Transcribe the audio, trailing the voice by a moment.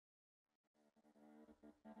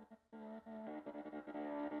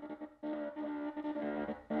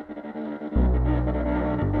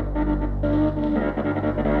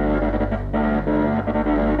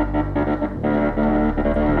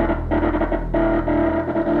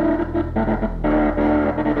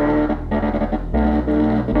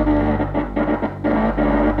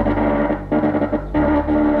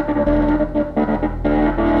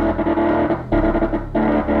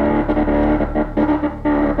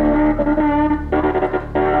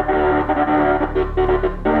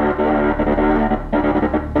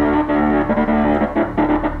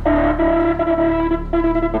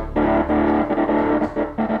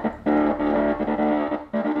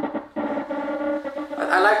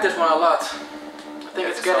I like this one a lot. I think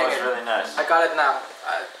it's getting it. Really nice. I got it now.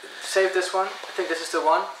 Save this one. I think this is the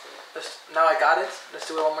one. Now I got it. Let's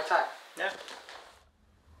do it one more time. Yeah.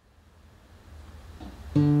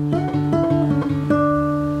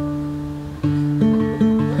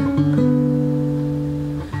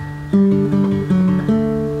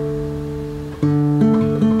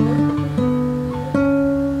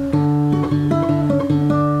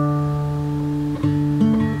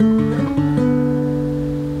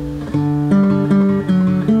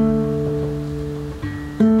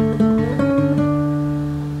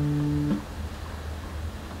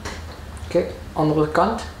 Okay, andere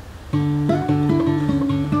kant.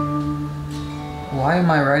 Why am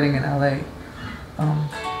I writing in LA?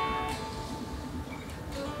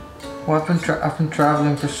 Well, I've been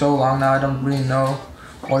traveling for so long now. I don't really know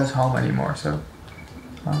what is home anymore. So,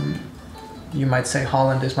 you might say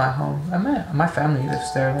Holland is my home. My family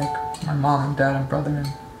lives there, like my mom and dad and brother and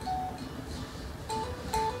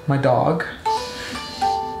my dog.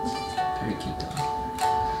 Very cute dog.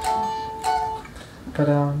 But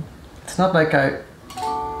it's not like I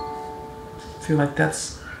feel like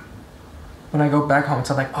that's when I go back home. It's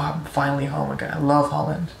not like, oh, I'm finally home again. I love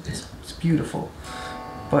Holland. It's beautiful.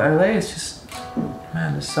 But LA is just,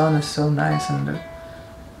 man, the sun is so nice, and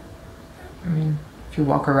I mean, if you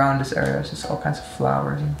walk around this area, it's just all kinds of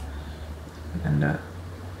flowers, and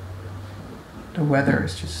the weather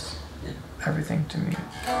is just everything to me.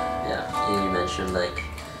 Yeah, you mentioned like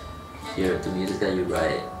the music that you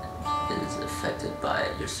write is affected by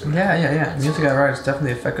your surroundings. Yeah. Music I write is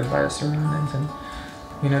definitely affected by the surroundings, and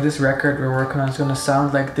you know, this record we're working on is gonna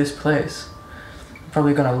sound like this place.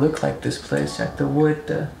 Probably gonna look like this place, like the wood,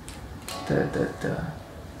 the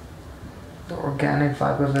organic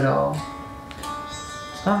vibe of it all.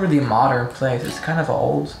 It's not really a modern place. It's kind of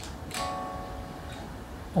old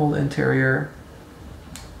interior.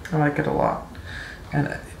 I like it a lot,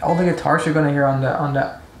 and all the guitars you're gonna hear on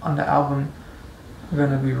the album are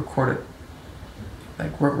gonna be recorded.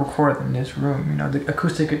 Like we're recorded in this room. You know, the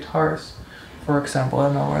acoustic guitars, for example. I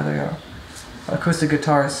don't know where they are. Acoustic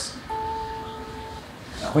guitars.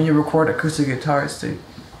 When you record acoustic guitars, you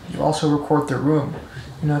also record the room.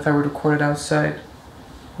 You know, if I were to record it outside, it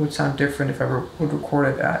would sound different. If I would record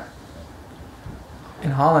it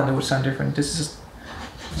in Holland, it would sound different. This is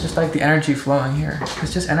just like the energy flowing here.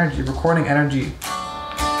 It's just energy, recording energy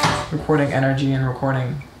and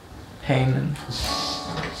recording pain and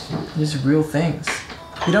just real things.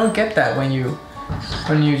 You don't get that when you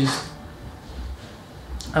just.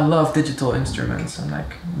 I love digital instruments and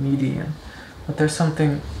like MIDI but there's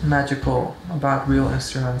something magical about real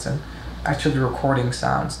instruments and actually recording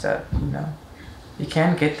sounds that, you know, you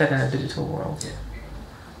can't get that in a digital world. Yeah.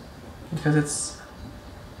 Because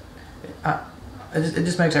it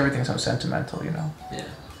just makes everything so sentimental, you know. Yeah.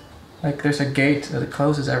 Like there's a gate that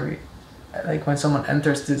closes like when someone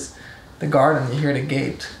enters the garden, you hear the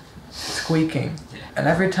gate squeaking. Yeah. And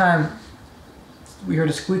every time we hear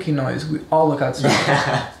the squeaking noise, we all look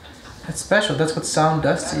outside. It's special. That's what sound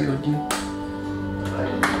does to you.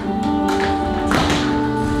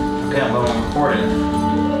 Okay, I'm going to record it.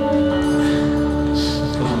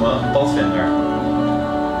 Put them both in there.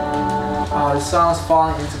 Oh, the song's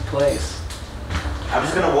falling into place. I'm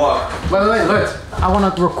just gonna walk. Wait, look. I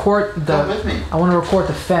want to record Come with me. I want to record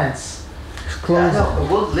the fence. Close. Yeah, no,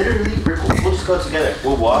 we'll literally, we'll just go together.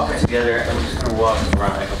 We'll walk together, and we're just gonna walk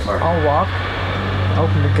around Akker Park. I'll walk.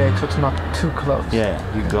 Open the gate so it's not too close. Yeah,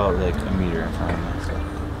 you go like a meter in front of me. Let's go.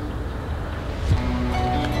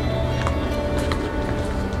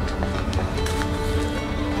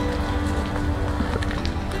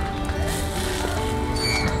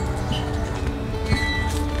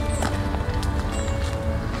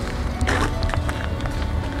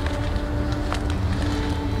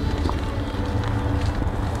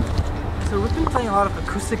 So we've been playing a lot of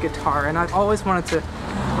acoustic guitar, and I've always wanted to,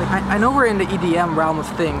 like, I know we're in the EDM realm of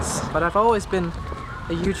things, but I've always been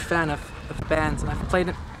a huge fan of bands, and I've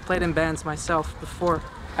played played in bands myself before.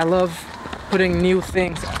 I love putting new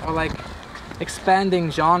things or like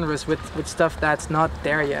expanding genres with stuff that's not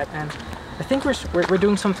there yet. And I think we're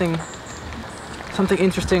doing something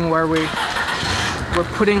interesting where we're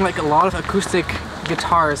putting like a lot of acoustic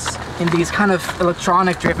guitars in these kind of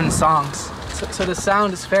electronic driven songs. So the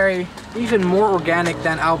sound is even more organic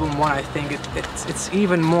than album 1. I think it's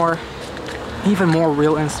even more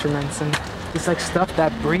real instruments, and it's like stuff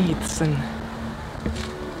that breathes.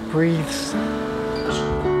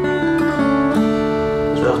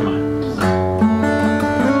 That was mine.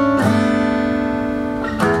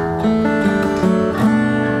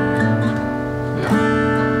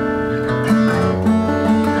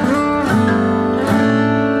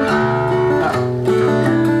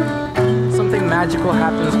 Something magical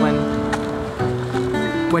happens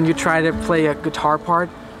when you try to play a guitar part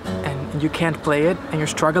and you can't play it and you're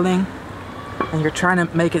struggling and you're trying to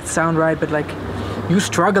make it sound right, but like you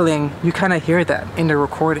struggling, you kind of hear that in the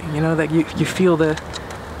recording, you know, like you feel the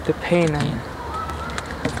pain. And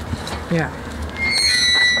yeah,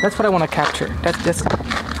 that's what I want to capture. That's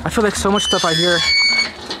I feel like so much stuff I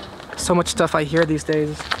hear these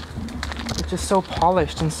days, it's just so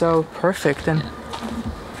polished and so perfect. And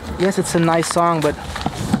yes, it's a nice song, but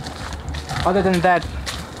other than that,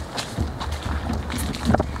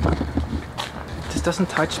 it just doesn't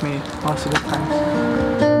touch me most of the time.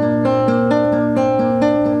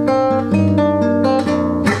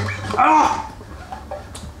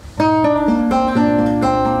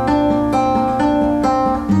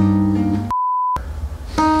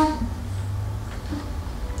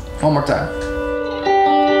 One more time.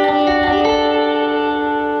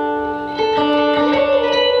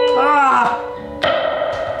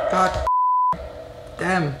 God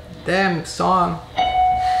damn song.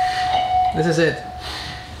 This is it.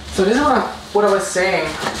 So this is what I was saying.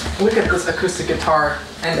 Look at this acoustic guitar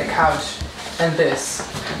and the couch and this.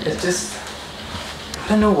 It's just, I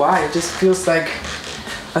don't know why, it just feels like,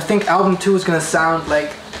 I think album 2 is gonna sound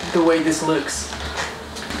like the way this looks.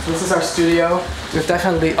 So this is our studio. We've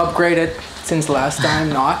definitely upgraded since last time,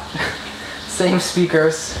 not. Same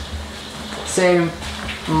speakers, same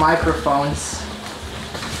microphones.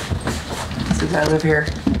 Since I live here.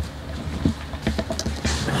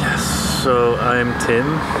 Yes, so I'm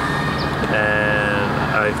Tim, and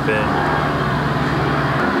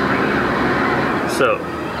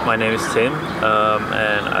my name is Tim,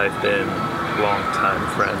 and I've been long-time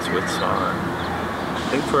friends with Son, I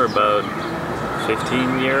think for about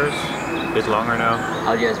 15 years, a bit longer now.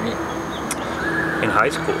 How'd you guys meet? In high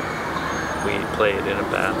school, we played in a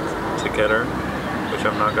band together, which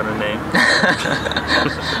I'm not gonna name.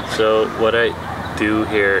 So what I do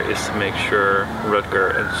here is to make sure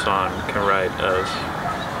Rutger and Son can write as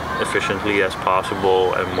efficiently as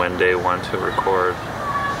possible, and when they want to record,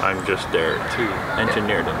 I'm just there to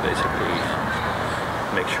engineer them, basically.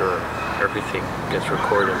 Make sure everything gets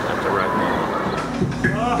recorded at the right moment.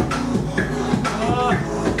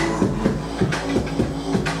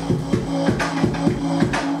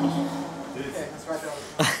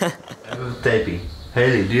 Tapey.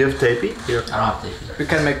 Haley, do you have tapey? I don't have tape. We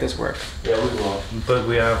can make this work. Yeah, we will. But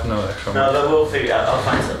we have no extra No, that we'll figure out. I'll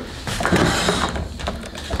find some.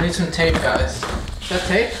 I need some tape, guys. Is that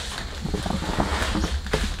tape?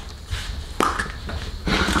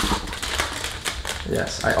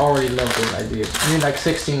 Yes, I already love this idea. I need like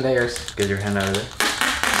 16 layers. Get your hand out of there.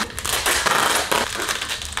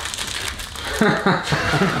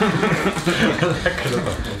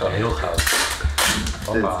 Heel goud.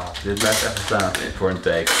 Dit blijft even staan voor een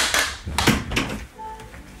take.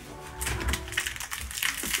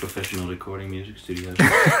 Professional recording music studios.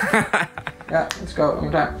 Yeah, let's go. One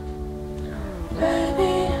more time.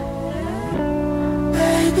 Baby,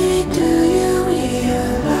 baby, do you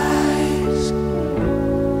realize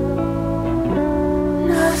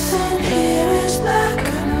nothing here is black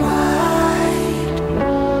and white?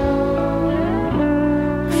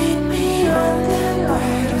 Meet me on the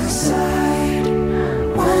brighter side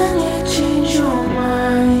when you change your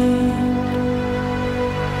mind.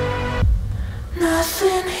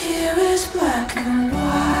 Nothing here is black and white.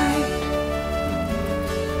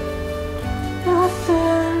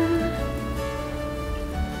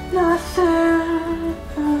 Nothing.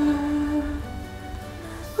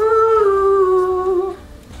 Ooh.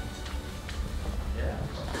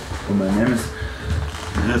 Well, my name is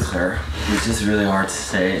Rutger, which is really hard to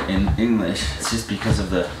say in English. It's just because of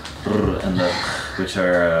the r and the, which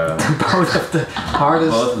are Both of the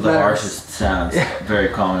hardest letters. harshest sounds. Very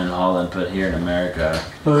common in Holland, but here in America,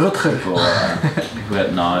 Rutger. people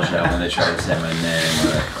get nausea when they try to say my name.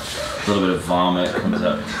 Or, little bit of vomit comes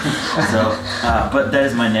up. So, but that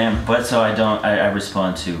is my name. But so I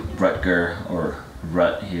respond to Rutger or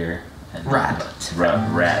Rut here. And Rat.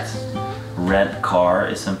 Red car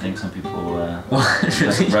is something some people.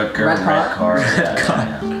 Rutger, Red red car. Red car.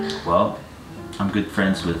 Yeah. Well, I'm good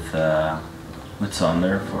friends with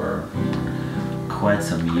Sander for quite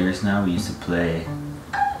some years now. We used to play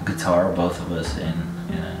guitar, both of us, in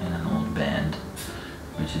an old band,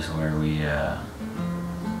 which is where we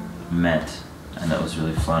met, and that was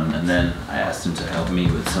really fun. And then I asked him to help me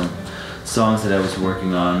with some songs that I was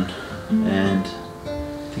working on, and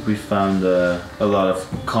I think we found a lot of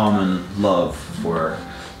common love for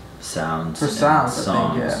sounds. For sounds,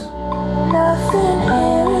 songs. I think, yeah. Nothing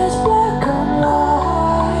here is black and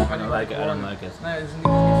white. I don't like it. I don't like it. No, it's fear.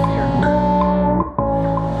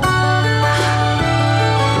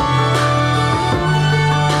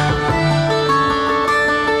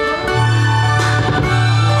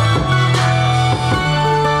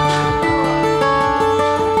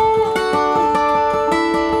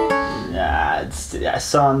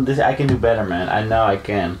 Son, I can do better, man. I know I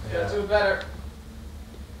can. Yeah, do better.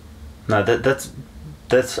 No,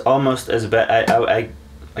 that's almost as bad.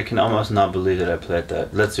 I can almost not believe that I played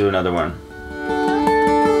that. Let's do another one.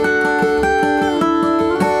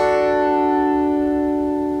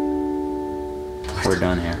 We're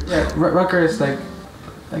done here. Yeah, Rutger is like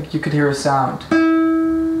you could hear a sound.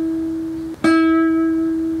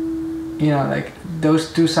 You know, like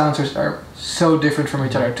those two sounds are so different from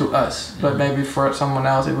each other to us, but maybe for someone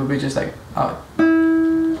else it would be just like, oh,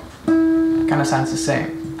 it kind of sounds the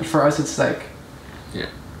same. But for us it's like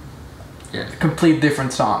Yeah. a complete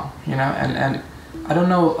different song, you know. And I don't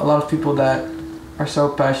know a lot of people that are so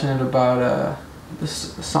passionate about the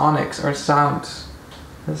sonics or sounds.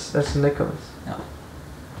 That's Nicholas. No.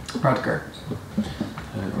 Rutger.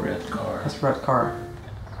 Red car. That's Rutger.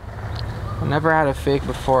 I never had a fig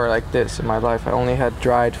before like this in my life. I only had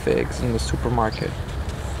dried figs in the supermarket.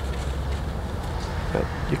 But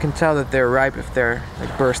you can tell that they're ripe if they're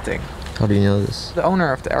like bursting. How do you know this? The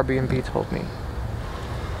owner of the Airbnb told me.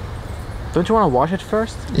 Don't you want to wash it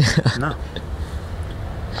first? Yeah. No.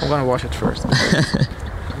 I'm gonna wash it first.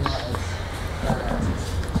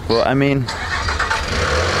 Well, I mean,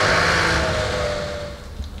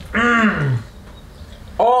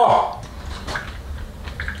 Oh!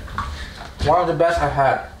 One of the best I've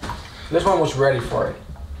had. This one was ready for it.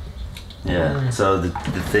 yeah. So the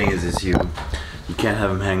thing is you can't have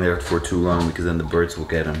them hang there for too long because then the birds will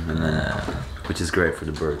get them, and then which is great for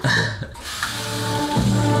the birds.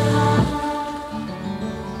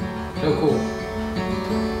 So cool.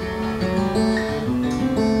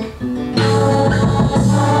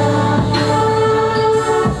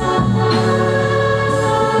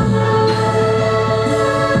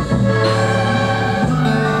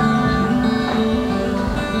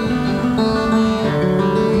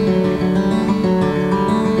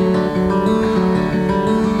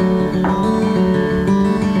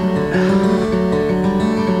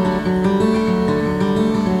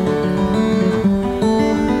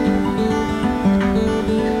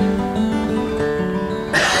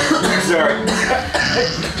 Sorry.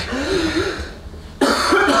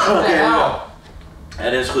 Oké, ja. Ja,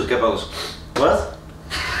 dit is goed, ik heb alles. Wat?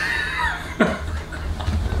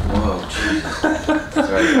 Wow, Jesus.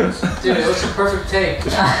 Sorry, guys. Dude, it was a perfect take.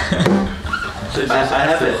 I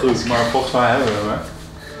have it. Goed, maar volgens mij hebben we hem, hè?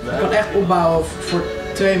 Je kan echt opbouwen voor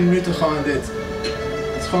 2 minuten gewoon dit.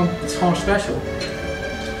 Het is gewoon special.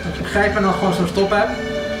 Als je begrijpt en dan gewoon zo'n stop hebt.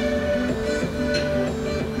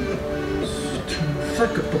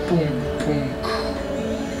 Fuck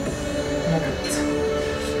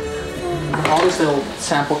all these little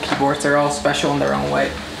sample keyboards, they're all special in their own way.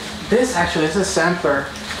 This actually is a sampler.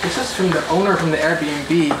 This is from the owner from the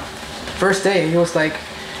Airbnb. First day, he was like,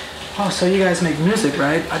 oh, so you guys make music,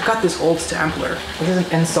 right? I've got this old sampler. This is an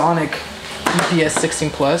Ensoniq EPS 16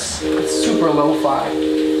 Plus. It's super lo-fi.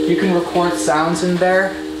 You can record sounds in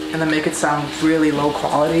there and then make it sound really low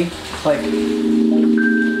quality. Like,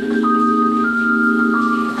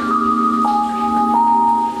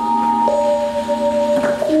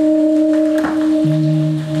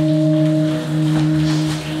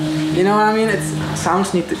 you know what I mean?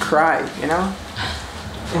 Sounds need to cry, you know?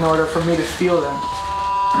 In order for me to feel them.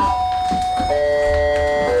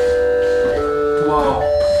 Whoa.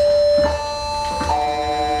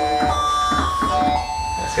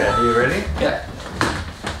 That's good. Are you ready? Yeah.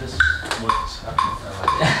 This is what's happening. I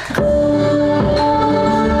like it.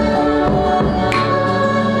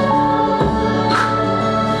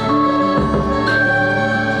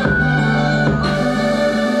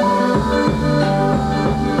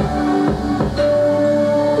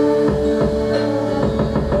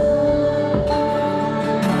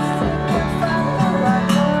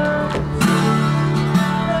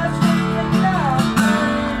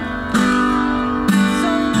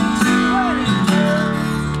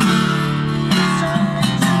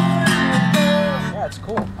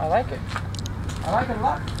 like it. I like it a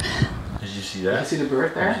lot. Did you see that? You see the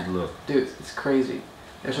bird there? You should look. Dude, it's crazy.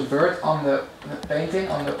 There's a bird on the painting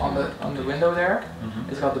on the window there.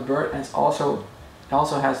 It's got the bird, and it also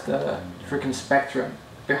has the freaking spectrum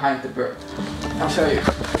behind the bird. I'll show you.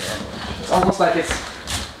 It's almost like it's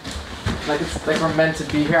like we're meant to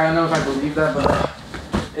be here. I don't know if I believe that, but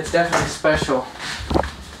it's definitely special.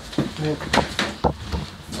 Isn't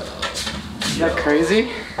that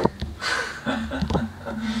crazy?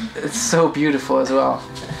 It's so beautiful as well.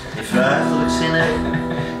 Ik vraag of ik zin heb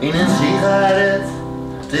in een sigaret.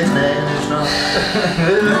 Het is 9 uur 's nachts.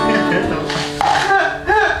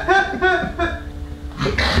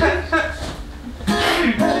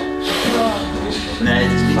 Nee,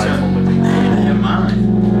 het is niet zo. Nee, helemaal niet.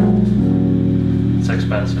 It's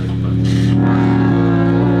expensive, but...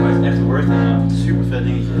 Maar het is echt worth it, man. Super vet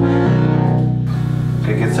dingetje.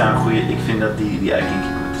 Kijk, het zou een goede. Ik vind dat die eikenkie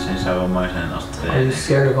zijn zou wel mooi zijn als twee. Are you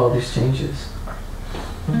scared of all these changes?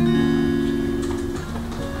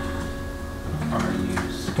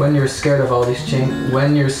 When you're scared of all these changes.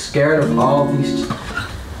 When you're scared of all these.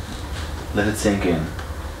 Let it sink in.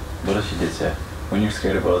 What if you did say? When you're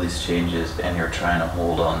scared of all these changes and you're trying to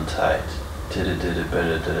hold on tight,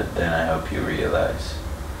 then I hope you realize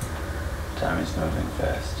time is moving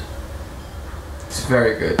fast. It's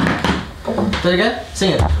very good. Say it again?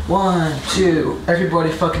 Sing it. 1, 2,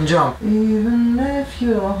 everybody fucking jump. Even if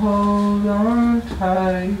you hold on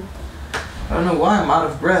tight. I don't know why I'm out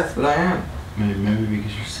of breath, but I am. Maybe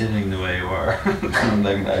because you're sitting the way you are.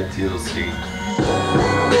 Like an ideal scene.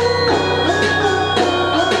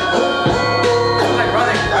 Like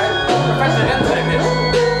running, right?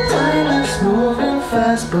 Time is moving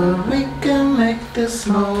fast, but we can make this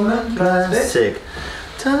moment last. Sick.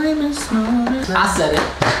 Time is moving fast. I said it.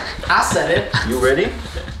 I said it. You ready?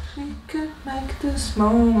 We could make this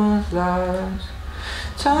moment last.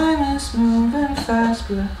 Time is moving fast,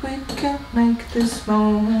 but we can make this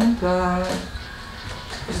moment last.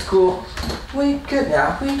 It's cool. We could,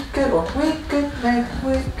 yeah, we could, or we could make,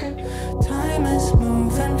 we could. Time is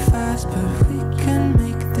moving fast, but we can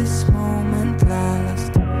make this moment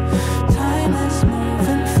last. Time is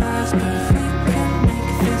moving fast, but we can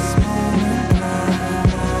make this moment last.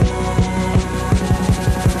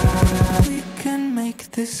 We can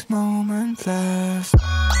make this moment last.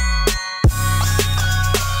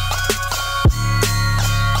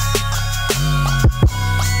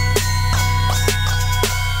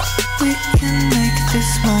 We can make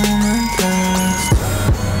this moment last.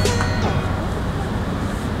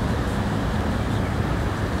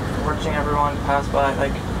 Watching everyone pass by,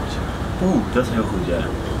 like. Ooh, dat is heel goed, ja.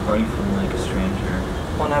 Running from like a stranger.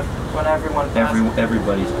 When everyone passes.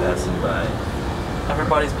 Everybody's passing by.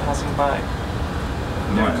 Everybody's passing by.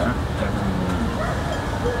 Mooi, hè?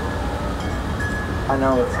 I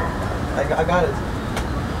know it. I got it.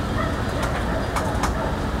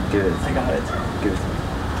 Give it. I got it. Give it.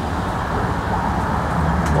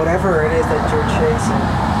 Whatever it is that you're chasing,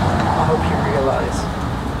 I hope you realize.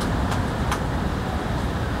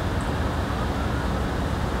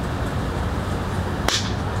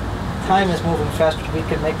 Time is moving fast, but we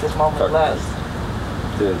can make this moment last.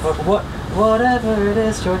 Dude. But whatever it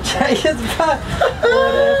is you're chasing,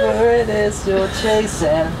 whatever it is you're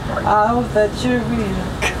chasing, I hope that you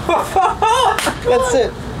realize. That's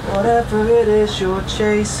it. Whatever it is you're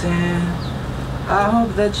chasing, I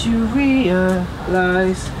hope that you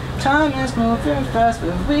realize time is moving fast,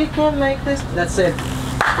 but we can make this. That's it.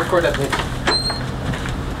 Record that bit.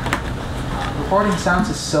 Recording sounds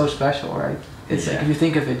is so special, right? It's like if you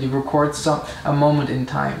think of it, you record a moment in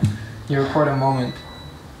time. You record a moment.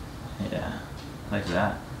 Yeah, like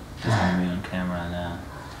that. Just me on camera now.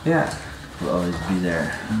 Yeah. Will always be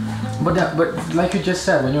there. But like you just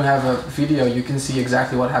said, when you have a video, you can see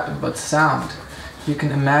exactly what happened. But sound, you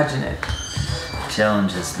can imagine it.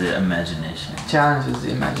 Challenges the imagination. Challenges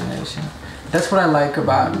the imagination. That's what I like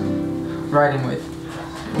about writing with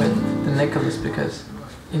the Nicholas, because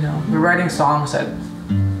we're writing songs that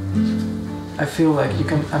I feel like you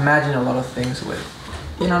can imagine a lot of things with.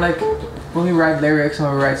 Like when we write lyrics and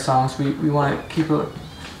when we write songs, we want to keep a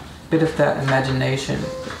bit of that imagination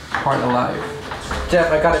part alive.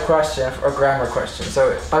 Jeff, I got a grammar question.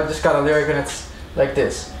 So I just got a lyric and it's like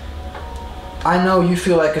this. I know you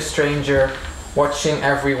feel like a stranger watching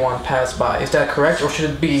everyone pass by. Is that correct? Or should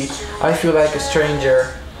it be, I feel like a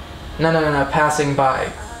stranger, no, passing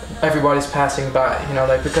by. Everybody's passing by,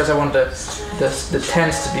 because I want the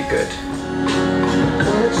tense to be good.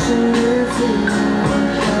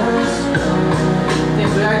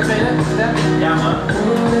 Did I say that? Yeah, man.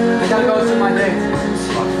 I gotta go to my date.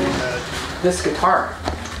 This guitar.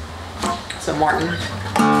 It's a Martin.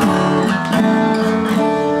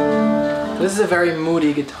 This is a very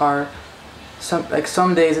moody guitar.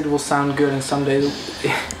 Some days it will sound good and some days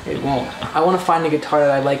it won't. I want to find a guitar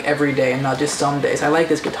that I like every day and not just some days. I like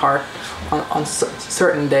this guitar on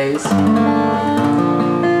certain days.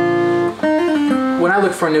 When I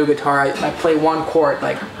look for a new guitar, I play one chord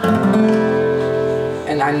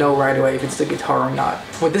and I know right away if it's the guitar or not.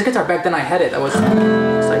 With this guitar back then I had it.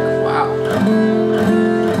 It's like, wow.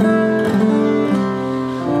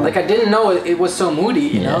 Like I didn't know it was so moody,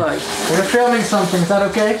 you know? Like, we're filming something, is that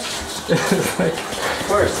okay? Like, Of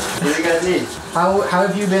course. What do you guys need? how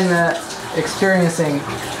have you been experiencing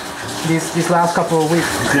these last couple of weeks?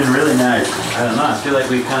 It's been really nice. I don't know. I feel like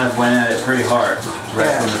we kind of went at it pretty hard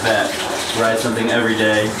right from the bat. Write something every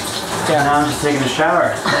day. Yeah. Now I'm just taking a shower,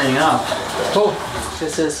 hanging up. Oh,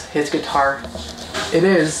 this is his guitar. It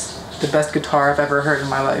is the best guitar I've ever heard in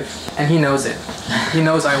my life, and he knows it. He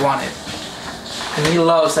knows I want it, and he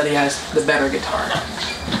loves that he has the better guitar.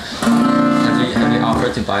 Have you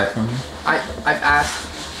offered to buy it from him? I've asked.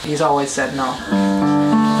 He's always said no.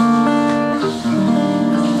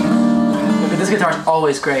 But this guitar is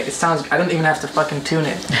always great. It sounds. I don't even have to fucking tune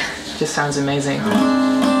it. It just sounds amazing.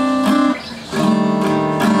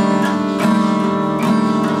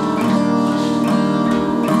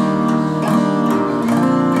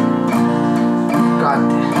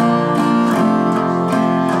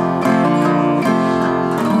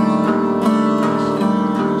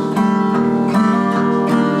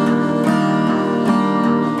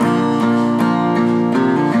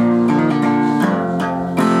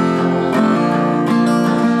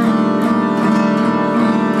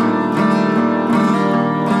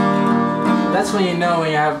 That's when you know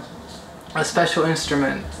when you have a special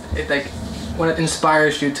instrument. It like when it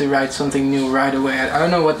inspires you to write something new right away. I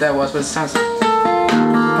don't know what that was, but it sounds like.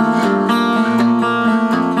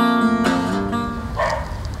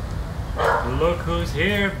 Look who's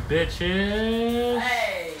here, bitches!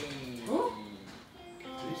 Hey! Who?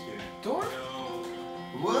 Door?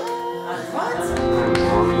 What? What?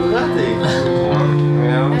 Nothing. Hey,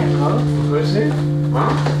 bro. Hoe is het? I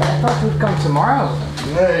thought you'd come tomorrow.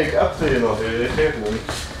 Nee, ik appte je nog, je reageert nog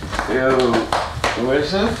niet. Yo, hoe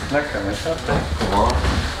is het? Lekker, met appte. Kom on.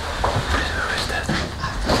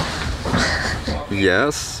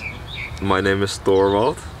 Yes, my name is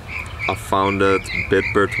Thorwald. I founded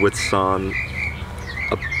Bitbird with San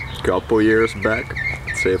a couple years back,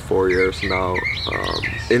 I'd say 4 years now.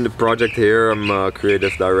 In the project here, I'm a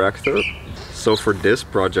creative director. So for this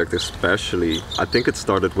project especially, I think it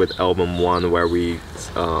started with album 1 where we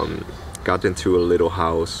got into a little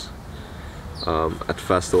house at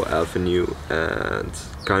Vestal Avenue and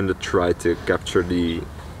kind of tried to capture the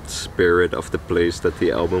spirit of the place that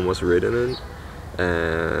the album was written in.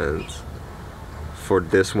 And for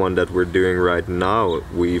this one that we're doing right now,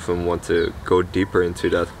 we even want to go deeper into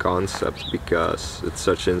that concept because it's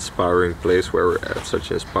such an inspiring place where we're at,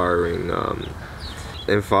 such an inspiring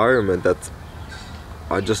environment that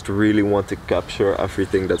I just really want to capture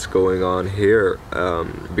everything that's going on here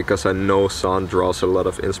because I know San draws a lot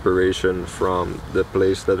of inspiration from the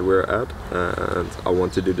place that we're at, and I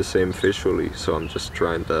want to do the same visually, so I'm just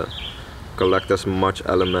trying to collect as much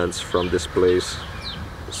elements from this place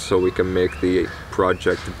so we can make the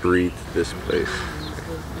project breathe this place.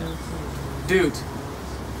 Dude.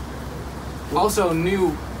 Also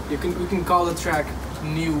new. We can call the track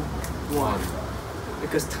New One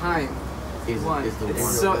because time. Is the one.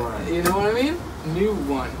 So, you know what I mean? New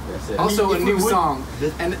One. Also a new song.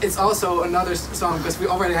 And it's also another song because we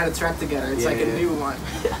already had a track together. It's a new one.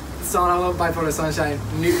 The song Holo Bipolar Sunshine,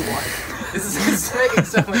 New One. This is making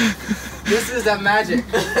so much. This is that magic.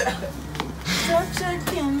 Stop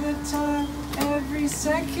checking the time. Every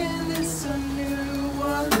second is a new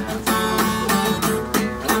one.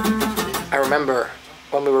 I remember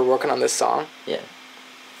when we were working on this song. Yeah.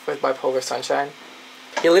 With Bipolar Sunshine.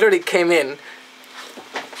 He literally came in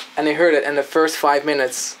and he heard it, and the first 5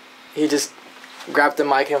 minutes he just grabbed the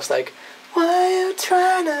mic and was like, "Why are you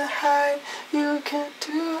trying to hide? You can't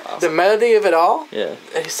do it." The melody of it all, Yeah.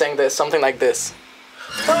 and he sang this, something like this.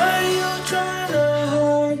 Why are you trying to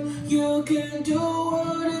hide? You can do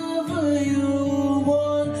whatever you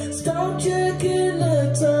want. Stop checking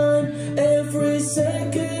the time. Every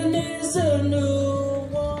second is a new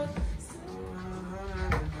one.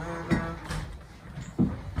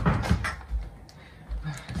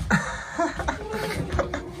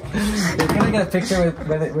 Can I get a picture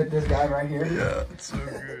with this guy right here? Ja, it's so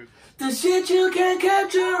good. The shit you can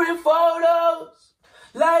capture in photos.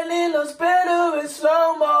 Lightning looks better in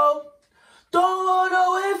slow-mo. Don't wanna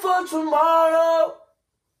wait for tomorrow.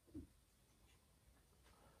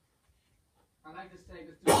 I like this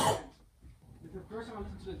take. The first time I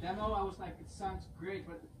listened to the demo, I was like, it sounds great,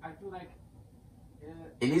 but I feel like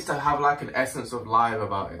it needs to have like an essence of live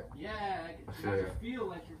about it. Yeah, like you feel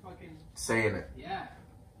like you're fucking saying it. Yeah.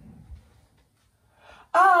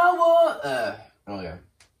 I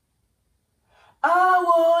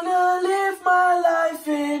wanna live my life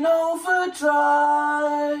in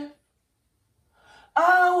overdrive.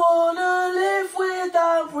 I wanna live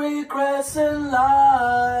without regrets and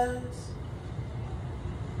lies.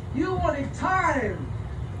 You wanted time.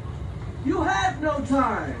 You have no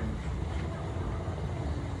time.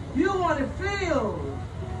 You want to feel.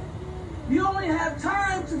 You only have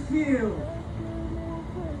time to feel.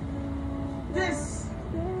 This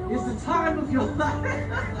is the time of your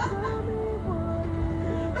life.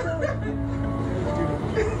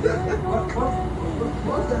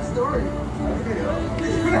 What's that story?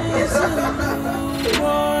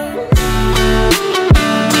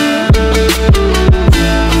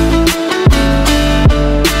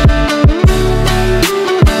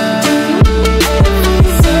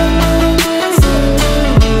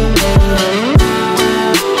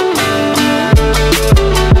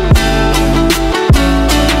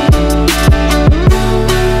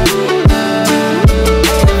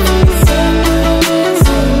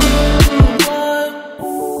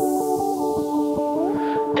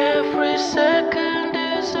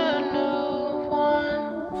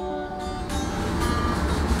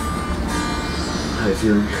 How you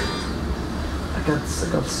feeling? I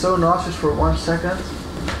got so nauseous for 1 second.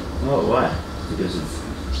 Oh, why? Because of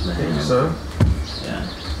the hangover. So? Yeah.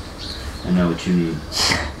 I know what you need.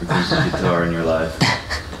 There's a guitar in your life.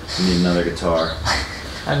 You need another guitar.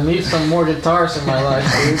 I need some more guitars in my life,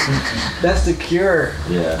 dude. That's the cure.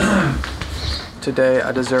 Yeah. Today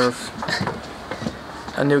I deserve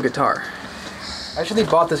a new guitar. I actually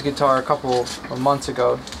bought this guitar a couple of months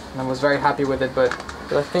ago and I was very happy with it, but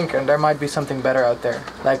I think there might be something better out there,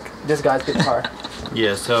 like this guy's guitar.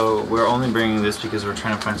 Yeah, so we're only bringing this because we're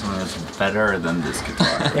trying to find something that's better than this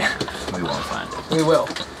guitar. Yeah. We won't find it. We will.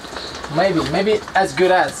 Maybe as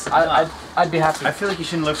good as. I'd be happy. I feel like you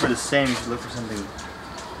shouldn't look for the same, you should look for something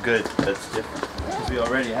good that's different. Because we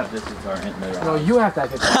already have this guitar in there. No, you have that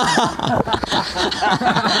guitar.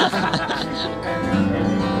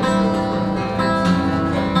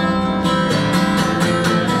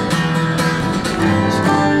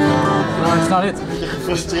 No, it's not it.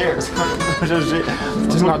 Frustreerd. It's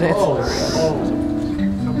not it.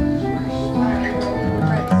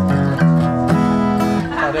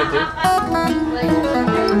 Not it, dude.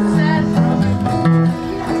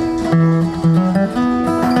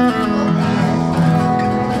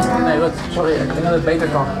 Nee, wat? Sorry, ik denk dat het beter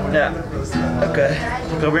kan. Ja, oké.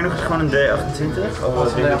 Probeer nog gewoon een D28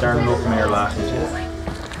 of wil je daar nog meer laagjes in?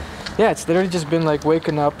 Yeah, it's literally just been like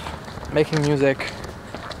waking up, making music,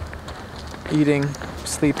 eating,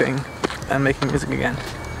 sleeping, and making music again.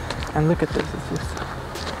 And look at this, it's just,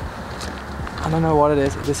 I don't know what it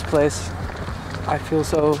is, this place, I feel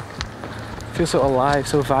so alive,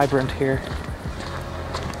 so vibrant here.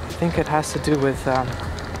 I think it has to do with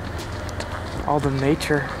all the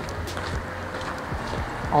nature,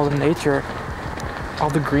 all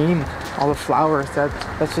the green, all the flowers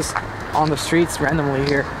that's just on the streets randomly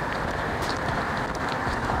here.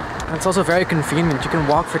 And it's also very convenient. You can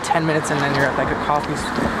walk for 10 minutes and then you're at like a coffee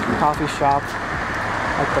shop,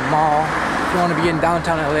 like the mall. If you want to be in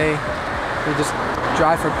downtown LA, you just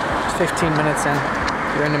drive for 15 minutes and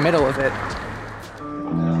you're in the middle of it.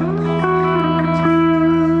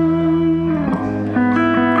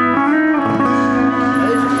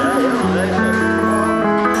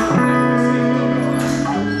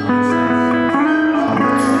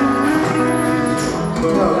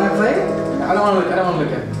 I don't want to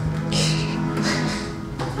look at it.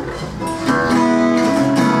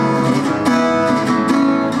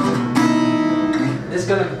 It's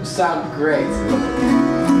gonna sound great.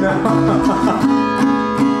 No.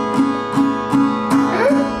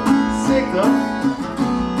 Sick though.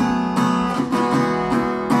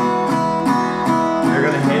 You're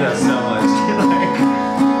gonna hate us so much.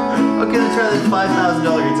 I'm gonna try this $5,000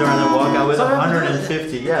 guitar and then walk out with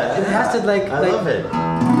 150. Yeah. It has to like. I love it.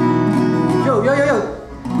 Yo.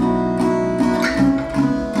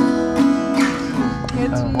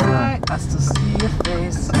 It's right. Has to see your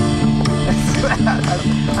face.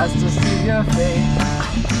 Has to see your face.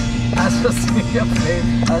 Has to see your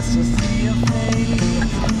face. Has to see your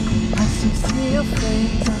face. Has to see your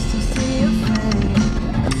face. Has to see your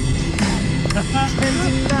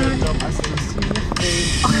face. Has to see your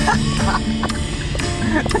face.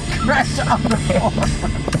 Crash on the floor.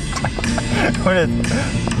 What is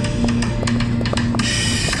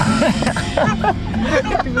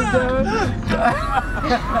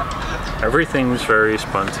Everything's very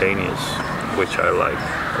spontaneous, which I like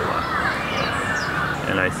a lot.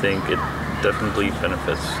 And I think it definitely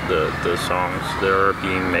benefits the songs that are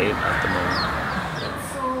being made at the moment.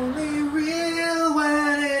 It's only real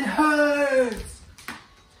when it hurts.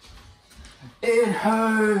 It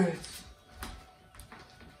hurts.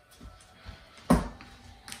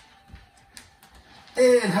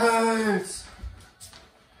 It hurts.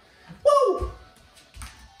 Woo!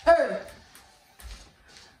 Hey!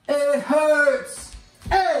 It hurts.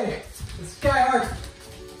 Hey! This guy hurts.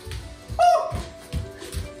 Woo!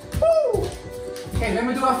 Woo! Okay, let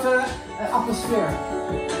me do even atmosfeer.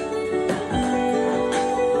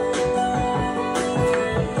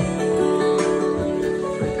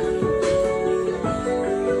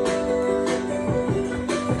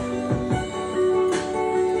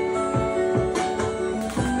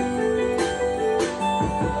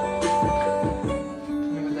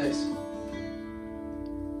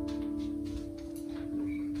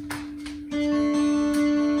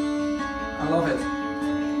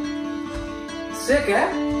 Sick, hè?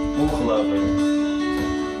 Ongelooflijk.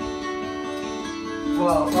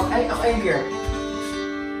 Wow, nog één keer.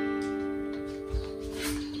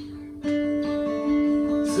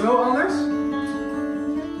 Zo anders?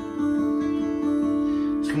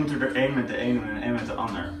 Misschien moeten we er één met de een doen en één met de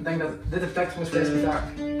ander. Ik denk dat dit effect van deze gitaar.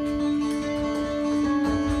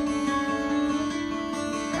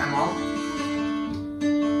 Ja, man.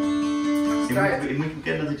 Ik moet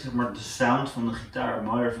bekennen dat ik zeg maar de sound van de gitaar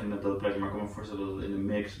mooier vind op dat plek, maar ik kan me voorstellen dat het in de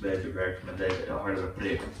mix beter werkt met deze hardere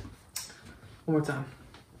prik. One more time.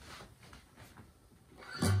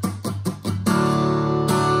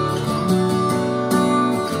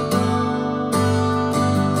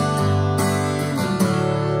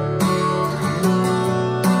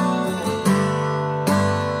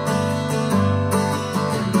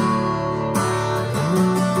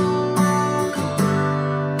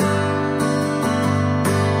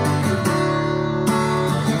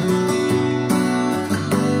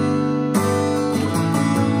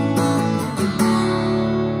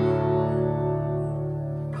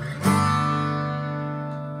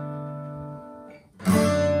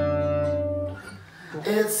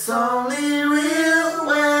 It's only real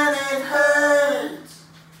when it hurts.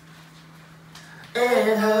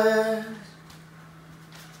 It hurts.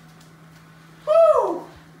 Woo!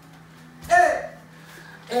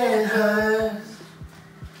 It hurts.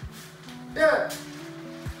 Yeah.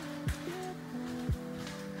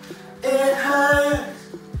 It hurts.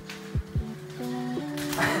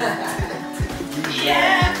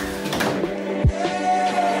 Yeah.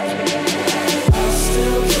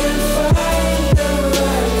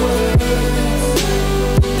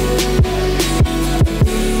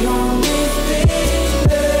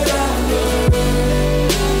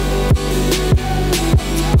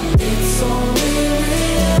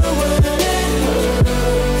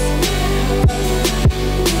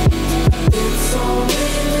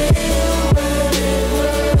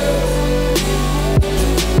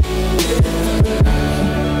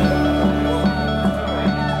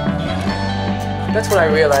 That's what I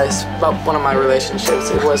realized about one of my relationships.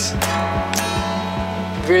 It was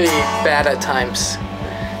really bad at times,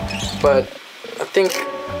 but I think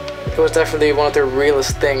it was definitely one of the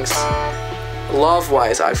realest things,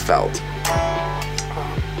 love-wise, I felt.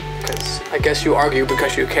 Because I guess you argue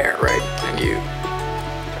because you care, right? And you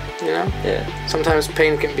know? Yeah. Sometimes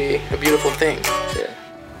pain can be a beautiful thing. Yeah.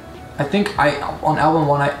 I think on album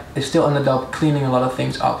 1 I still ended up cleaning a lot of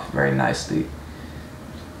things up very nicely.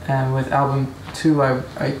 And with album 2, I'm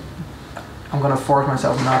gonna force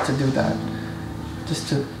myself not to do that, just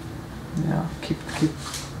to, you know, keep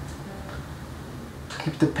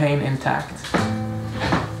the pain intact.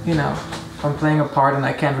 You know, if I'm playing a part and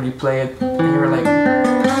I can't really play it, and you're like,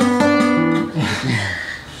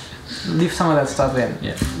 leave some of that stuff in.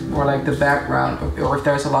 Yeah. Or like the background, or if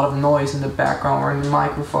there's a lot of noise in the background or in the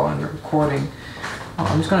microphone and the recording,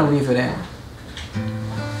 I'm just gonna leave it in.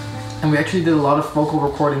 And we actually did a lot of vocal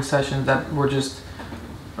recording sessions that were just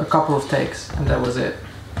a couple of takes, and that was it.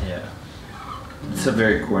 Yeah. It's so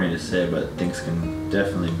very corny to say, but things can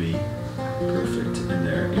definitely be perfect in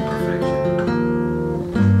their imperfection.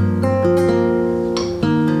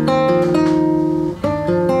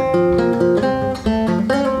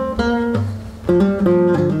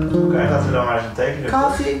 Okay, laten we dan maar eens een tekenen.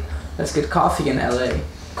 Coffee? Let's get coffee in LA.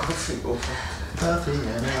 Coffee in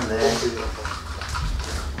LA.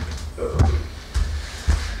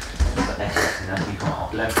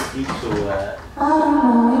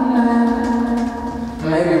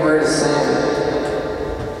 Maybe we're the same.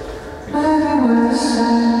 Maybe we're the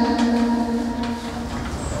same.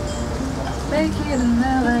 make it in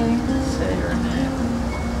LA. Say your name.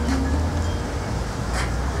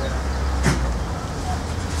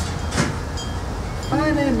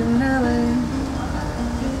 Find it in LA.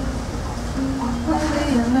 Only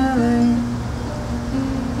in LA.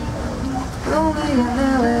 Lonely in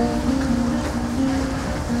LA.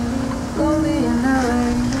 Lonely in LA.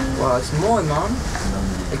 Wow, it's more, man.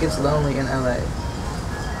 It gets lonely in LA.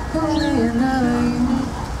 Lonely in LA.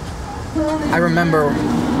 I remember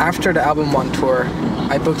after the Album 1 tour,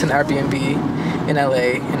 I booked an Airbnb in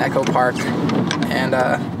LA, in Echo Park, and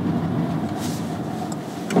I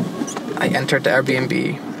entered the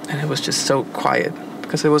Airbnb, and it was just so quiet,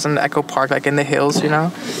 because it was in the Echo Park, like in the hills, you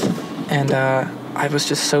know, and I was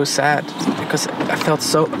just so sad, because I felt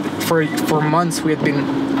so, for months we had been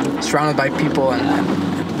surrounded by people, and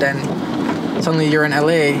then suddenly you're in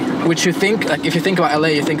LA, which you think, like, if you think about LA,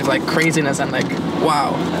 you think of like craziness and like,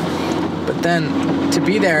 wow. But then to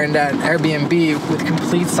be there in that Airbnb with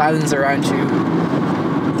complete silence around you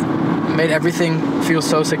made everything feel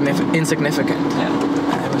so insignificant.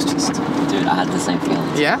 Yeah. It was just... Dude, I had the same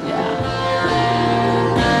feeling. Yeah? Yeah.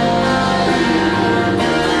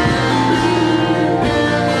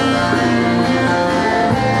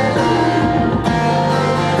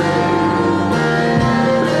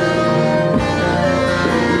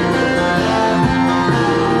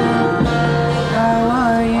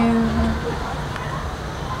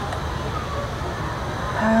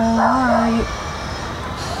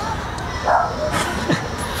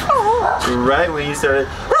 Right when you started.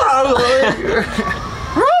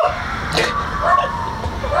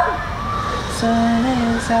 Sun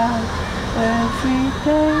is out every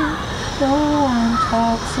day. No one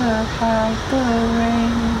talks about the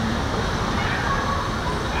rain.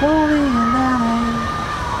 Lonely in LA.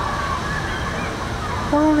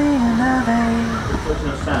 Lonely in LA. What's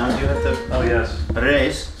no sound? You have to. Oh yes.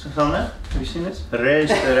 Race, Susanne? Have you seen this?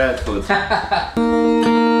 Race eruit goed.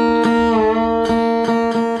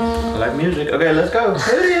 Like music. Okay, let's go.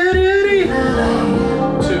 Hurry, hurry, hurry. 2, 1,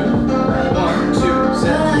 2,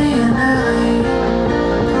 7.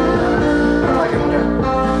 I like it one there.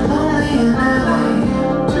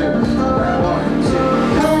 2,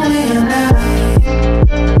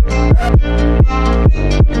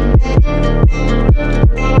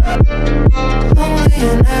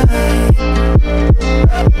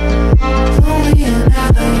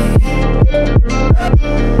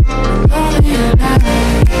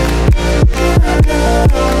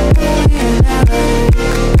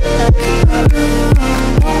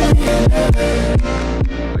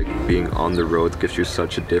 Being on the road gives you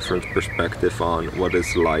such a different perspective on what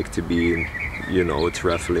it's like to be, you know, a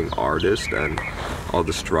traveling artist and all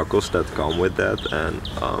the struggles that come with that, and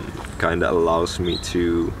kind of allows me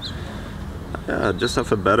to just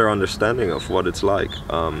have a better understanding of what it's like,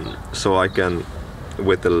 so I can,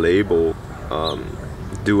 with the label,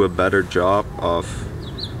 do a better job of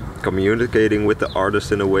communicating with the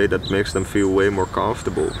artist in a way that makes them feel way more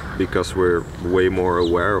comfortable, because we're way more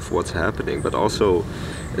aware of what's happening. But also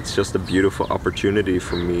it's just a beautiful opportunity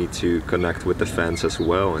for me to connect with the fans as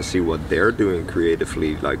well and see what they're doing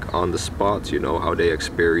creatively, like on the spot, you know, how they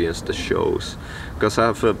experience the shows. Because I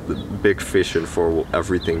have a big vision for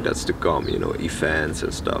everything that's to come, you know, events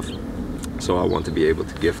and stuff. So I want to be able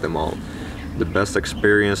to give them all the best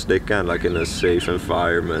experience they can, like in a safe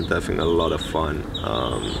environment, having a lot of fun.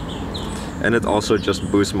 And it also just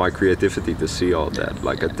boosts my creativity to see all that.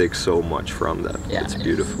 Like, I take so much from that. Yeah. It's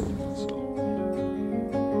beautiful.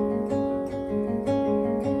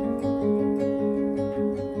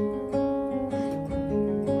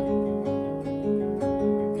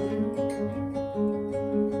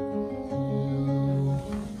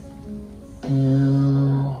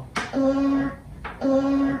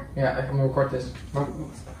 Yeah, I'm gonna record this.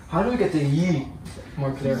 How do we get the ye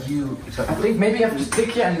more clear? You. I think maybe you have to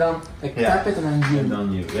stick here and then like tap it and then you. En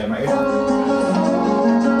dan you. Ja, maar eerst.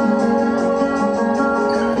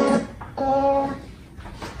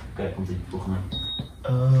 Oké, komt ie. Volgende.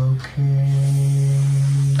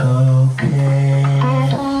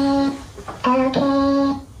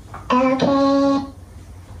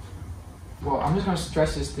 Well, I'm just gonna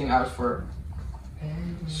stretch this thing out for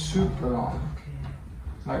super long.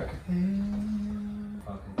 Like.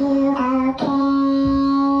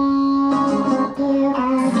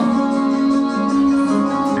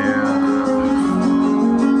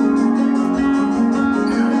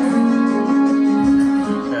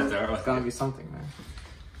 It's gonna be something, man.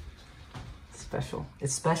 It's special.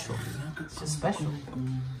 It's special. It's just special.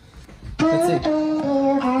 Let's see.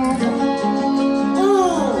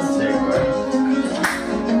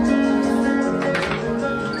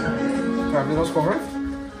 Heb je dat gehoord?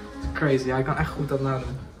 crazy. Hij kan echt goed dat nou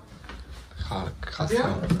doen. Gaat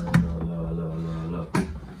Ja?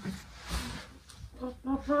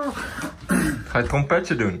 Ga je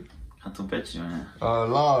trompetje doen? Ik ga een trompetje doen, ja. Oh,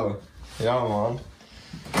 lauw. Ja, man.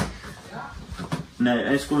 Nee,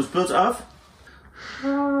 1 seconde, speelt af.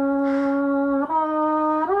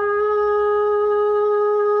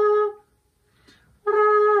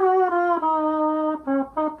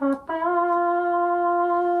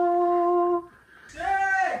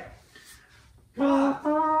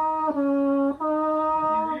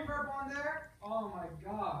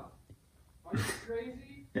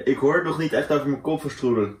 Ja, ik hoor het nog niet echt over mijn kop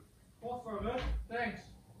verstroelen. Wat voor rust, thanks.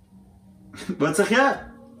 Wat zeg je?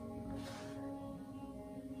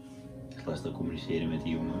 Ik was dan communiceren met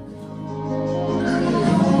die jongen.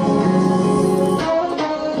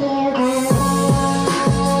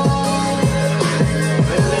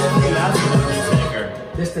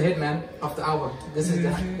 This is the hit, man, of the album. This is the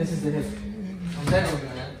hit. I'm telling you,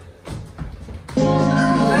 man.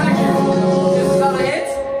 Thank you. This is not a hit,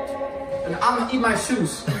 and I'm gonna eat my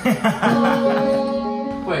shoes.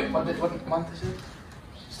 Wait, what month is it?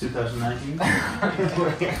 It's 2019.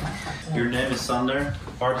 Your name is Sander.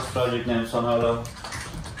 Artist project name is Holo.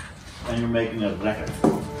 And you're making a record.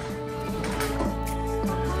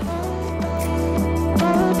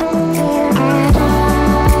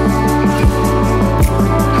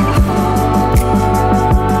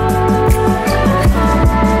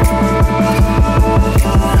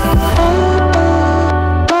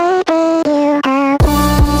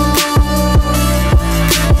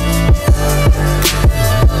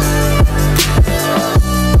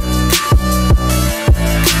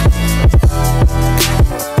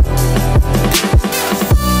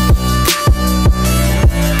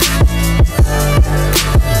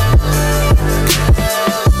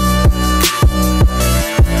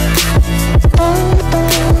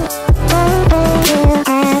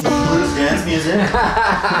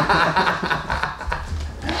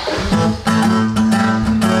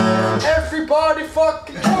 Everybody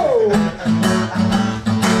fucking go!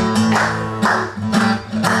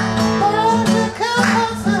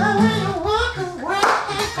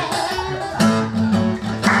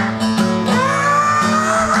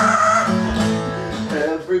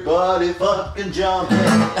 Everybody fucking jump in.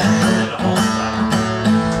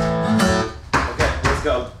 Okay, let's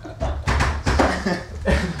go.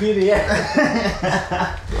 BDS.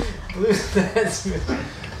 Loose dance music.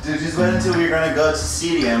 Dude, just wait until we're gonna go to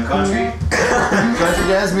CDM country. Country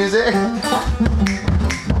dance music.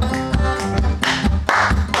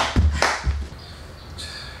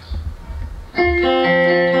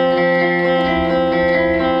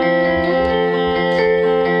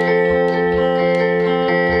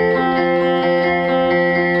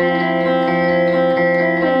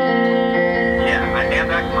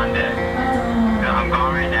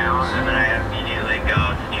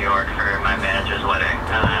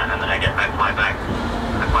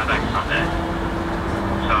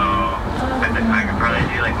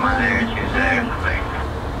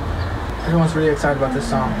 Everyone's really excited about this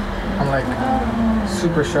song. I'm like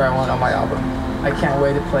super sure I want it on my album. I can't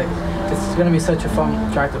wait to play. It's gonna be such a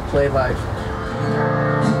fun track to play live.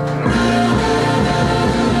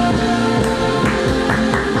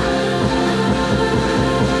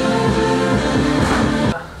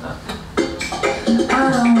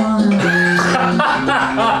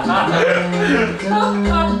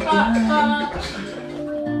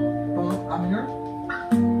 I'm here.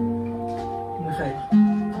 Okay.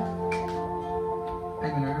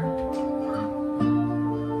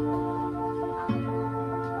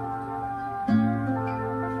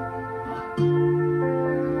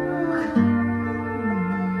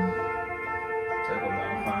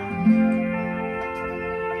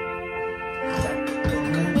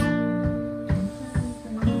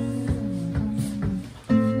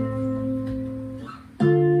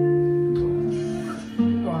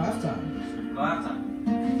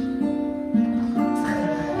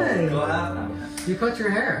 You cut your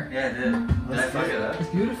hair. Yeah, I did. Did I fuck it up? It's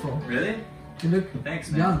beautiful. Really? You look Thanks,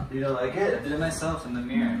 man. young. You don't like it? I did it myself in the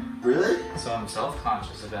mirror. Really? So I'm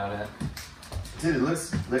self-conscious about it. Dude, it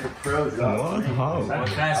looks like a pro job. What? How? What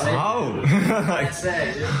can I say? How? What can I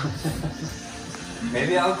say, dude?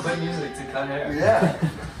 Maybe I'll quit music to cut hair. Yeah.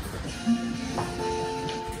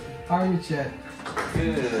 How are you, Chet?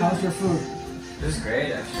 Good. How's your food? It was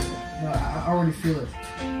great, actually. No, I already feel it.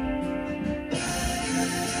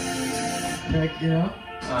 Like, you know?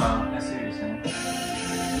 Oh, I see what you're saying.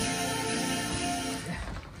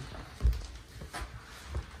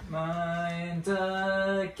 Mind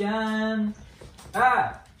again.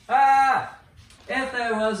 Ah! Ah! If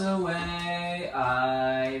there was a way,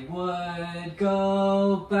 I would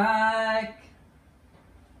go back.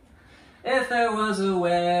 If there was a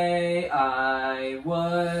way, I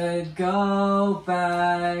would go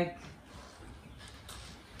back.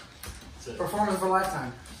 Performance for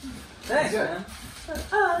lifetime. Thanks, man.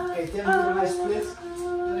 Hey, Tim, do a nice split.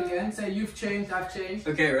 Do it again. Say, you've changed, I've changed.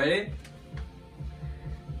 Okay, ready?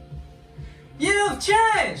 You've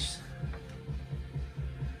changed!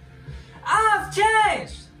 I've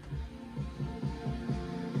changed!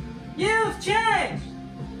 You've changed!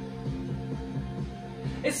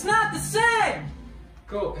 It's not the same!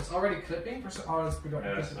 Cool. It's already clipping? Oh, it's good.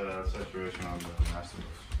 Yeah, it's saturation on the master.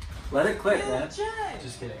 Let it clip, man.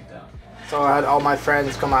 Just kidding, don't. So I had all my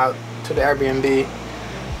friends come out to the Airbnb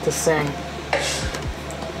to sing.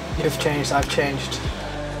 You've changed, I've changed.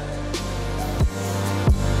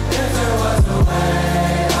 If there was a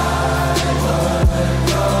way, I would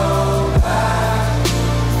go back.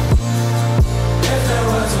 If there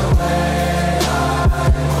was a way, I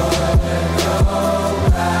would go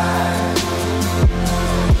back.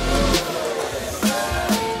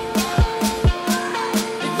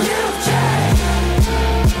 You've changed.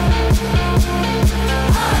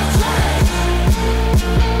 I've changed.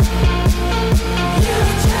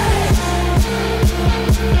 You've changed.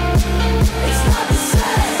 It's not the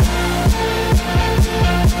same.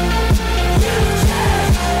 You've changed.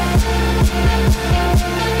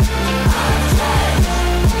 I've changed.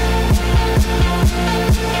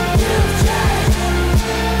 You've changed. It's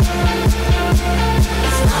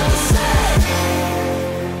not the same.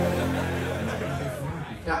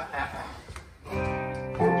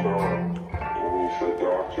 What's wrong? When you said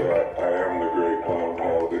doctor, I am the great clown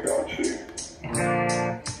Holo.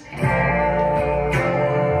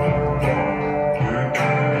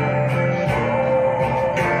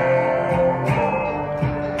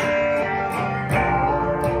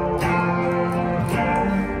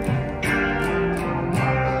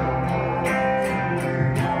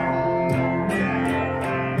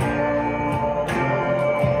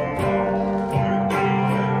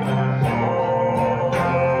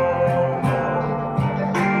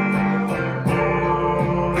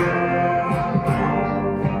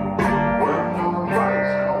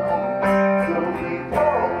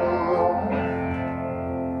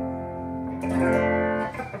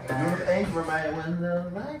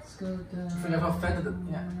 Vind je wel vet dat het...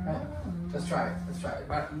 Ja, right. Let's try it, let's try it.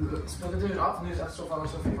 Maar speel dit dus af, nu is het echt zo van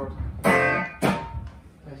alsof je wordt... Weet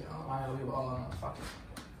je, oh, we hebben allemaal fuck.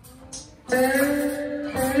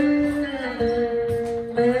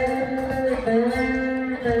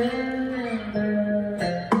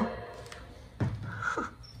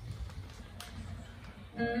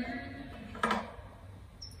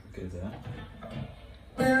 Good, huh?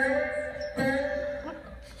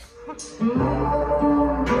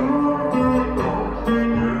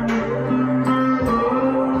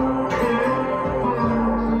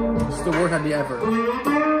 It's the worst idea ever.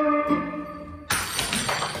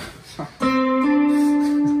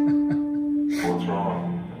 What's wrong?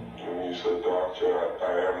 When you said doctor, I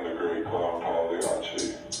am the great clown Holland.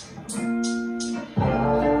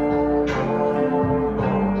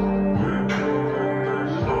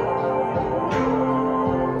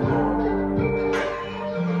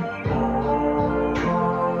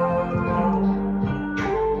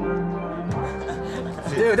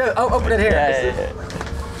 Dude, open it here.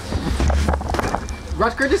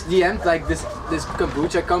 Rutger just DM'd like this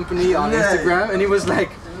kombucha company on Instagram, and he was like,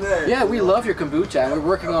 "Yeah, we love your kombucha, and we're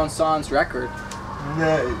working on San's record."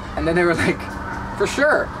 And then they were like, "For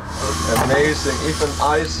sure." Amazing, even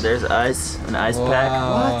ice. There's ice, an ice pack.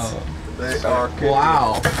 What? They are kidding.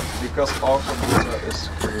 Wow. Because our kombucha is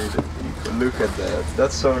created. Look at that.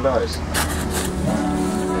 That's so nice.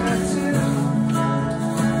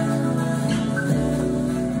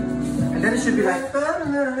 And then it should be like,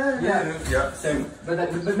 yeah, same.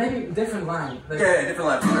 But maybe different line. Like, Yeah, different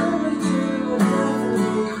line.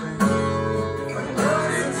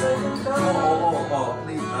 Oh,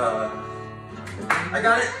 please. I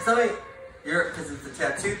got it. Something. Because it's a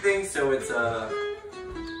tattoo thing, so it's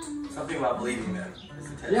something about bleeding. Then. It's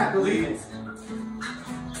a tattoo. Yeah, bleeding.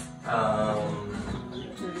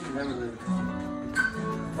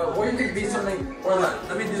 or you could be something. Or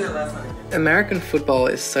let me do that last one again. American Football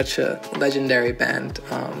is such a legendary band.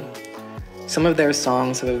 Some of their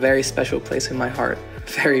songs have a very special place in my heart.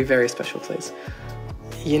 Very, very special place.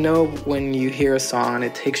 You know when you hear a song and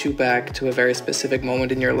it takes you back to a very specific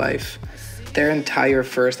moment in your life? Their entire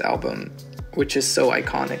first album, which is so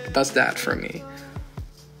iconic, does that for me.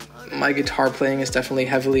 My guitar playing is definitely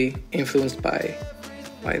heavily influenced by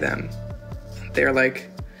them. They're like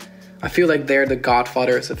I feel like they're the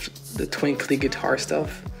godfathers of the twinkly guitar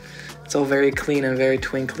stuff. It's all very clean and very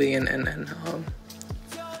twinkly and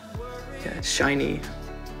yeah, it's shiny.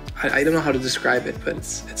 I don't know how to describe it, but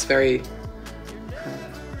it's very.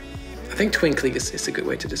 I think twinkly is a good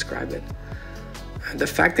way to describe it. And the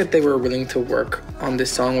fact that they were willing to work on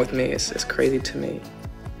this song with me is crazy to me.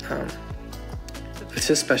 It's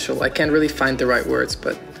just special. I can't really find the right words,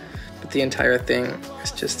 but the entire thing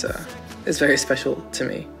is just it's very special to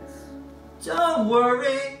me. Don't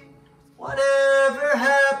worry, whatever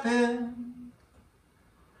happened,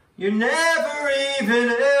 you're never even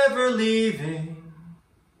ever leaving.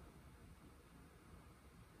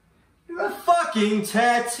 You're a fucking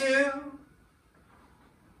tattoo.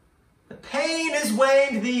 The pain has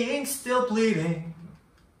waned, the ink's still bleeding.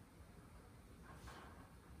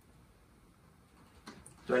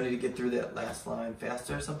 Do I need to get through that last line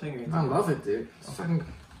faster or something? I love it, dude. Fucking...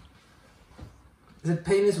 Is it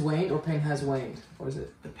pain is waned or pain has waned? Or is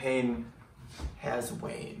it? The pain has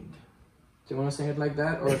waned. Do you want to sing it like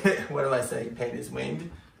that? Or what am I saying? Pain is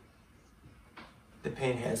waned? The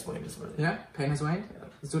pain has waned is what it is. Yeah? Pain has waned? Yeah.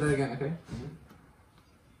 Let's do that again, okay?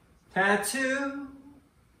 Tattoo.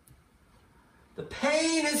 The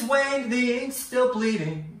pain is waned, the ink's still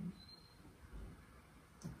bleeding.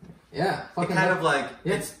 Yeah. It kind of like,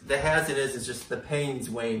 it's the has it is just the pain's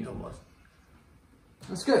waned almost.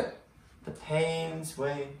 That's good. The pain's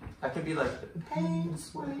waned. I could be like, the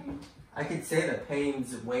pain's waned. I could say the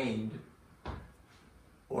pain's waned.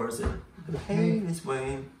 Or is it, the pain is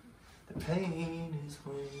waned. The pain is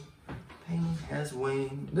waned. Pain has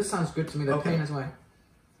waned. This sounds good to me. The pain has waned.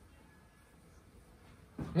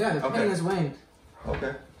 Yeah, the pain has waned.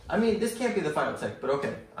 Okay. I mean, this can't be the final take, but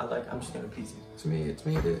okay. I'm just gonna piece it. To me, it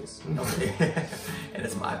is. Okay. And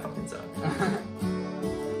it's my fucking song.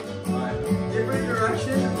 Different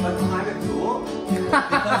direction, but kind of cool.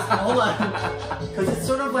 Because, hold on. Because it's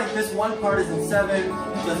sort of like this one part is in 7,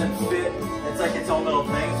 doesn't fit. It's like its own little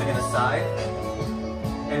thing, so I'm gonna side.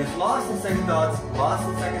 And it's lost in second thoughts, lost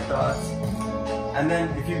in second thoughts. And then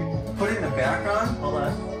if you put it in the background, hold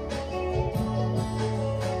on.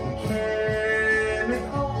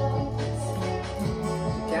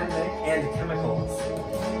 And chemicals.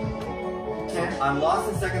 I'm lost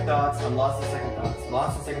in second thoughts, I'm lost in second thoughts,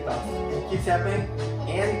 lost in second thoughts. It keeps happening.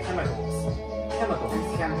 And chemicals. Chemicals.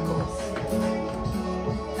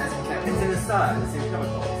 It's in the side, it's in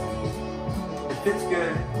chemicals. It fits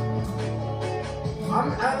good. I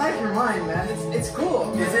like your mind, man. It's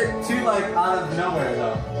cool. Is it too like out of nowhere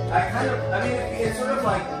though? I mean, it's sort of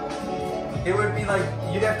like, it would be like,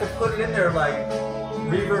 you'd have to put it in there like,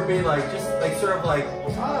 reverb be like, just like sort of like,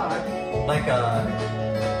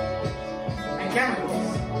 and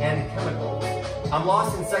chemicals. And chemicals. I'm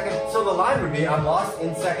lost in second, so the line would be, I'm lost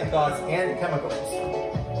in second thoughts and chemicals.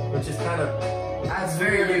 Which is kind of, that's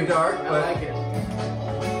very dark, but. I like it.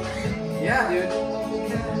 Yeah, dude.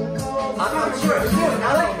 I'm not sure. It's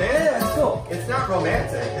not man. It's cool. It's not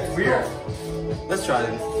romantic. It's weird. Let's try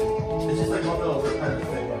this. It's just like one little kind of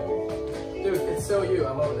thing. Dude, it's so you.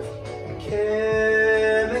 I love it.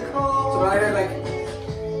 Chemicals. So I heard like.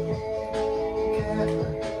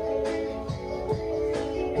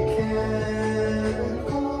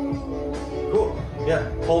 Cool. Yeah.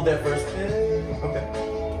 Hold that first. Okay.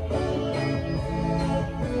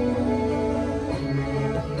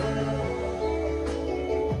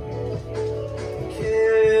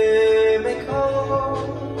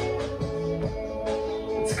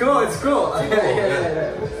 It's cool.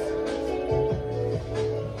 Yeah.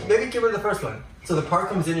 Maybe get rid of the first one. So the part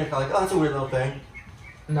comes in, you're kind of like, oh, that's a weird little thing.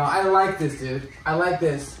 No, I like this, dude. I like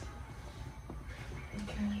this.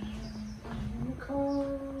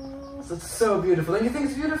 It's so beautiful. Don't you think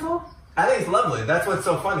it's beautiful? I think it's lovely. That's what's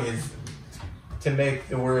so funny is to make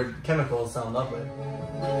the word chemicals sound lovely.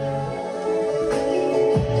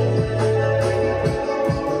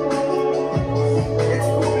 It's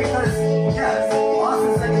cool because, yes, lost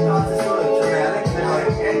in second thoughts is sort of dramatic. They're like,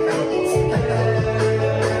 and chemicals.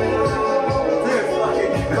 Dude,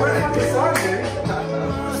 fucking, what a fucking song, dude.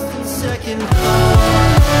 Lost in second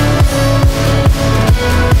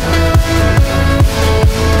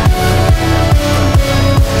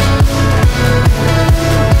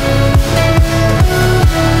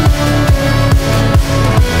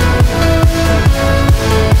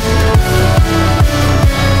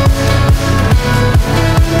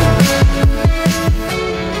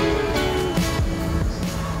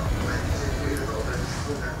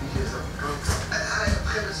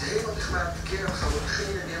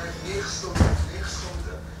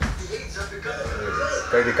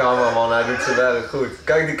Kijk die cameraman, hij doet zijn werk goed.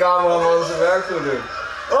 Kijk die cameraman zijn werk goed doen.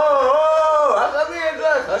 Oh, hij gaat niet eens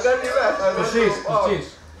weg. Hij Hij bent niet weg. Hij Precies, precies.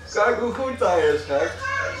 Kijk hoe goed hij is, gek.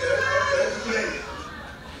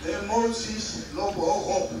 De emoties lopen hoog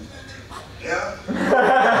op. Ja?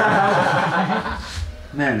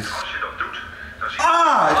 Man.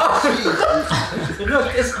 Ah!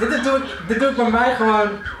 Dit doe ik bij mij gewoon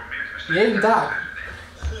de hele dag.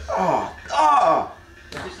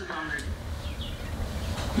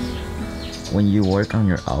 When you work on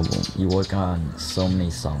your album, you work on so many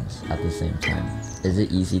songs at the same time. Is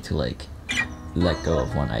it easy to like let go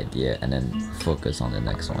of one idea and then focus on the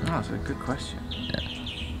next one? Oh, that's a good question. Yeah.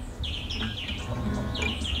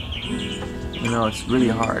 You know, it's really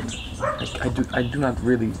hard. I do not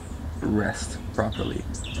really rest properly.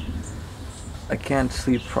 I can't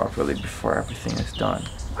sleep properly before everything is done.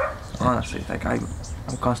 Honestly, like I'm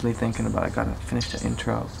constantly thinking about I gotta finish the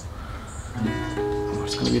intro.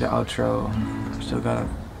 It's gonna be the outro. I still gotta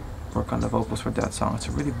work on the vocals for that song. It's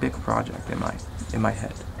a really big project in my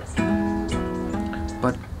head.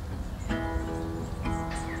 But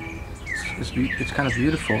it's kind of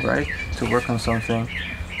beautiful, right? To work on something.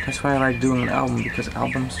 That's why I like doing an album, because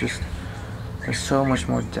albums there's so much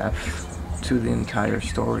more depth to the entire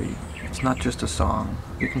story. It's not just a song.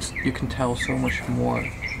 You can tell so much more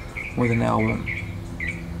with an album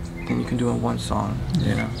than you can do in one song.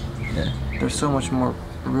 You know? Yeah. There's so much more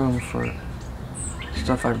room for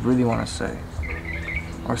stuff I really want to say,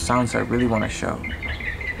 or sounds I really want to show.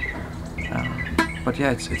 But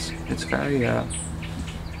yeah, it's very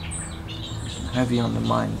heavy on the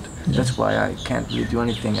mind. Yeah. That's why I can't really do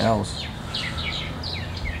anything else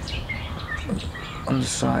on the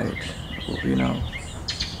side. You know,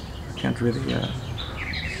 I can't really.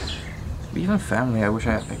 Even family, I wish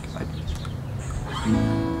I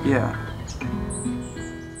yeah.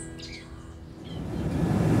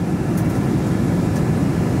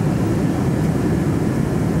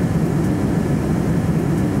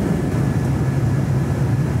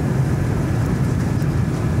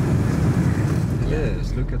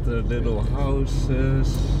 Look at the little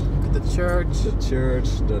houses. The church.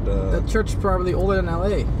 The church is probably older than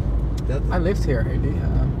LA. I lived here, Haley.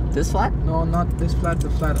 This flat? No, not this flat. The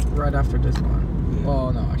flat right after this one. Yeah.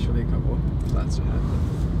 Oh no, actually a couple flats ahead.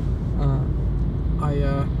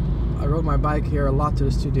 I rode my bike here a lot to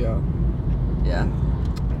the studio. Yeah.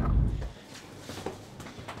 Ja.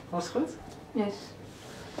 Was het goed? Yes.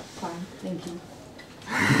 Fine, thank you.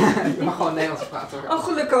 Je mag gewoon Nederlands praten hoor. Oh,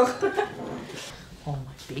 gelukkig. Oh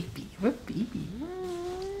my baby, what baby?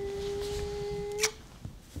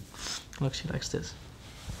 Look, she likes this.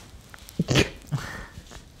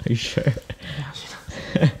 Are you sure? Yeah, she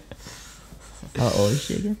does. How old is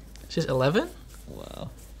she again? She's 11? Wow.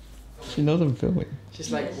 She knows I'm filming.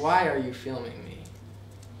 She's like, why are you filming me?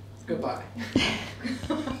 Goodbye.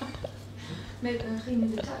 Met een ging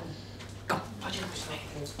in de tuin. Kom, wat je moest mee.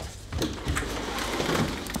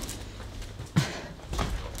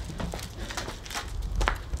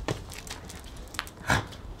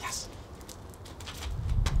 Yes.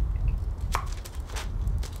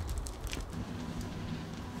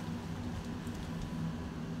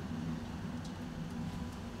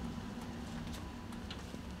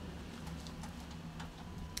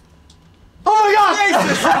 Oh my god!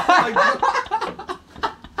 Jesus! Oh my god!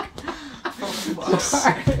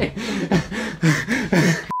 Sorry.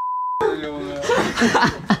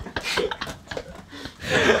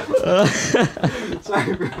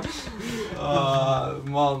 Sorry bro.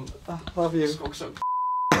 Man. Love you. Ook zo.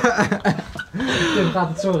 Tim gaat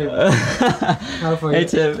het, sorry man. Nou voor je. Hey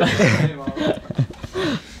Tim. Hey man.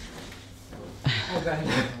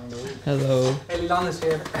 Hello. Haley Lan is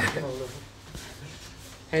here.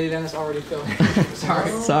 Haley Lan is already filming.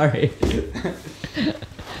 Sorry. Sorry.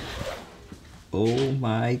 Oh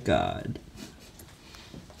my god.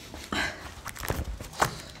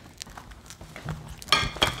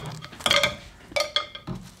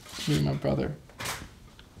 Me and my brother.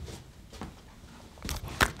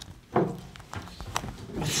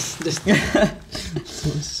 This so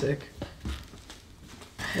sick.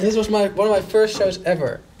 And this was one of my first shows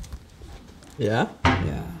ever. Yeah?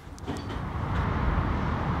 Yeah.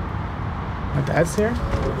 My dad's here.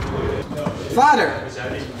 Vader!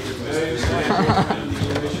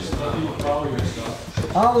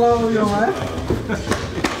 Hallo jongen.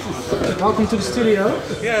 Welcome to the studio.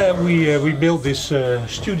 Yeah, we built this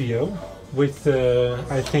studio with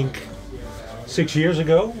I think 6 years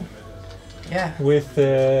ago. Yeah. With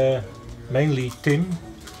mainly Tim.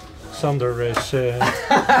 Sander is.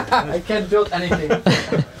 I can't build anything.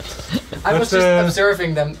 I was just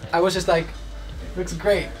observing them. I was just like, Looks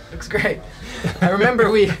great. Looks great. I remember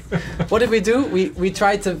what did we do? We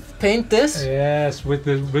tried to paint this. Yes, with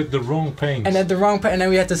the wrong paint. And and then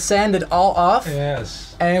we had to sand it all off.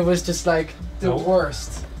 Yes. And it was just like the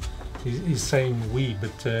worst. He's saying we,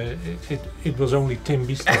 but it was only Tim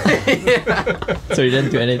Beast. So you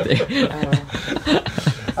didn't do anything.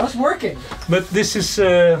 I was working. But this is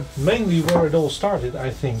mainly where it all started, I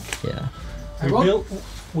think. Yeah.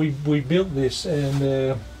 We built this,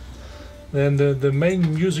 and then the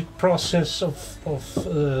main music process of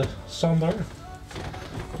Sander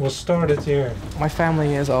was started here. My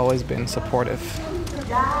family has always been supportive.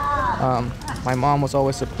 My mom was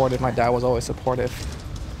always supportive. My dad was always supportive.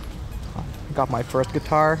 I got my first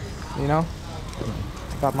guitar, you know.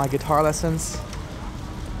 I got my guitar lessons.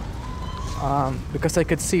 Because they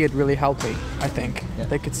could see it really helped me, I think. Yeah.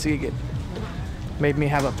 They could see it made me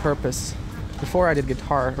have a purpose. Before I did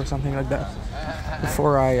guitar or something like that,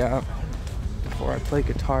 before I played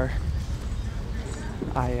guitar,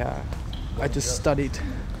 I just studied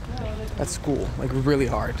at school like really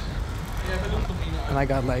hard, and I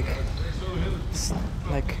got like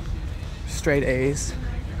straight A's,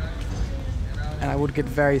 and I would get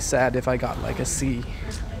very sad if I got like a C.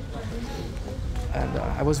 And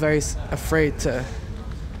I was very afraid to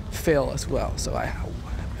fail as well. So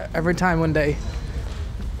every time when the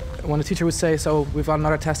teacher would say, "So we've got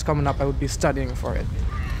another test coming up," I would be studying for it.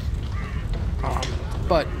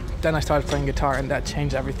 But then I started playing guitar, and that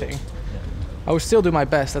changed everything. I would still do my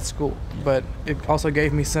best at school, but it also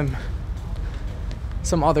gave me some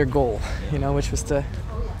other goal, you know, which was to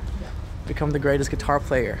become the greatest guitar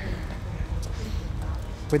player,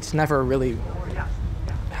 which never really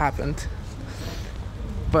happened.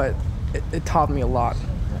 But it taught me a lot.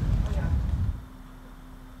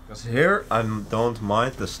 Because here I don't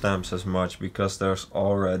mind the stamps as much, because there's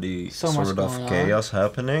already sort of chaos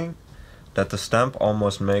happening, that the stamp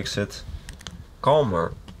almost makes it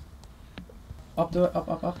calmer. Up,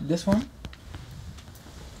 this one?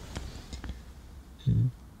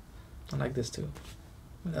 I like this too.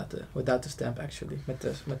 Without the stamp actually, met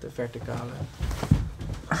the verticale.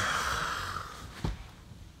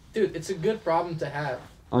 Dude, it's a good problem to have.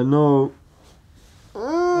 I know.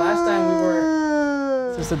 Last time we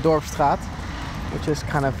were... This is the Dorpstraat, which is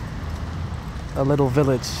kind of a little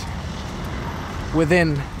village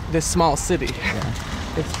within this small city. Yeah.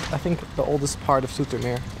 It's, I think, the oldest part of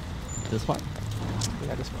Zoetermeer. This part?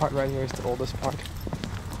 Yeah, this part right here is the oldest part.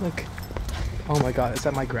 Look. Oh my god, is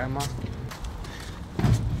that my grandma?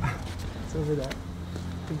 It's over there.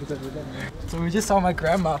 I think it's over there. So we just saw my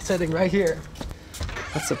grandma sitting right here.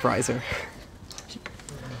 Let's surprise her.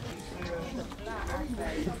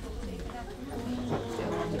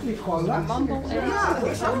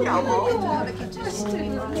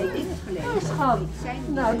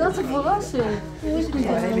 Nou, dat is een verrassing.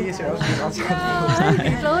 Haley is er ook niet altijd.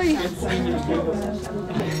 Hoi.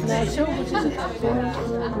 Nee, zo goed is het. En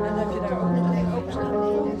dan heb je daar ook nog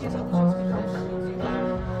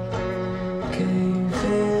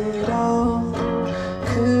Gave it all,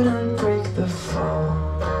 couldn't break the fall.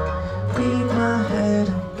 Beat my head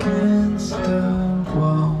against the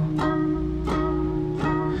wall.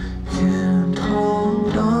 Can't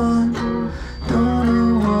hold on, don't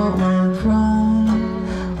know what went wrong.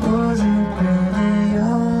 Wasn't really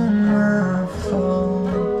on my fault.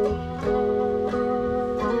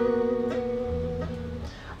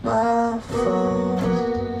 My fault.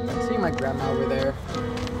 Seeing my grandma over there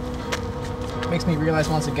makes me realize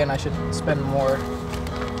once again I should spend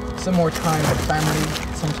some more time with family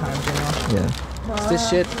sometimes, you know? Yeah.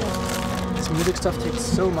 This music stuff takes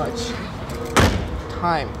so much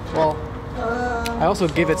time. Well, I also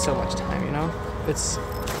give it so much time, you know? It's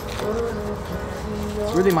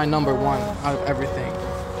really my number one out of everything,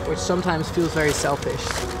 which sometimes feels very selfish.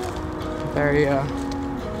 Very,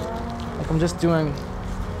 like I'm just doing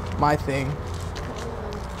my thing.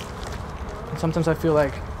 And sometimes I feel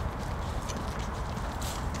like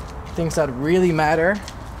things that really matter,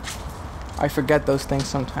 I forget those things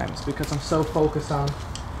sometimes because I'm so focused on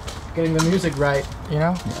getting the music right, you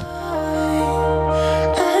know? Yeah.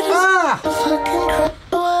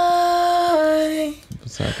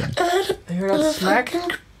 What's happening? You hear that smack?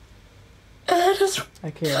 I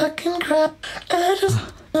can't.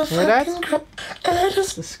 Hear that?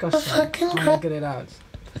 It's disgusting. I'm gonna get it out.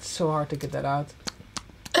 It's so hard to get that out.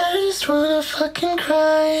 I just wanna fucking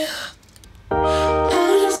cry.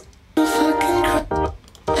 I just fucking cry.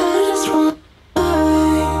 I just wanna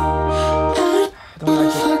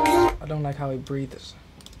I don't like how he breathes.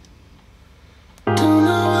 don't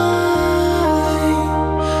know why.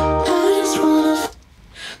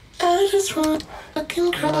 I just wanna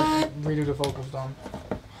fucking cry. Redo de vocals dan.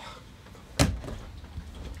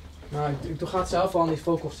 Nou, ik ga het zelf al aan die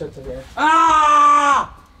vocals zetten weer. Ah!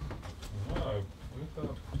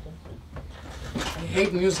 I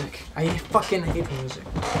hate music. I fucking hate music.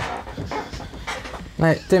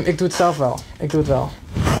 Nee, Tim, ik doe het zelf wel. Ik doe het wel.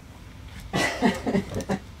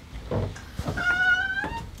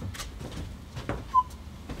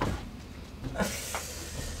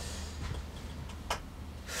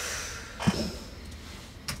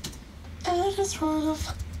 I just wanna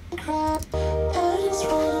fucking cry. I just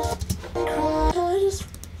wanna fucking cry. I just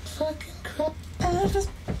fucking cry. I just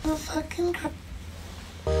wanna fucking cry.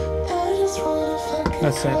 I just wanna fucking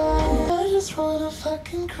That's it. cry. I just wanna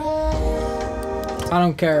fucking cry. I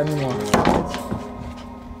don't care anymore.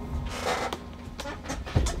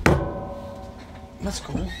 That's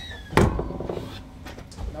cool.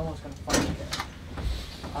 No one's gonna fucking care.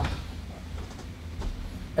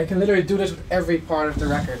 I can literally do this with every part of the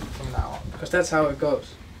record from now on, because that's how it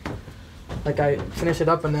goes. Like I finish it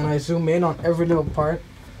up and then I zoom in on every little part,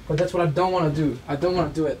 but that's what I don't want to do. I don't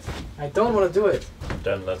want to do it. I don't want to do it.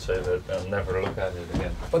 Then let's say that I'll never look at it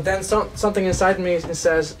again. But then something inside me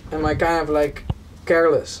says, am I kind of like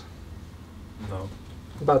careless? No.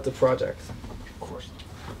 About the project. Of course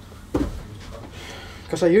not.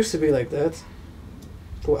 Because I used to be like that.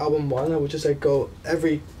 For album 1, I would just like go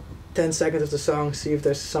every 10 seconds of the song, see if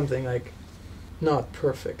there's something like not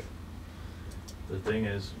perfect. The thing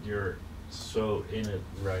is, you're so in it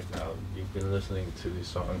right now. You've been listening to these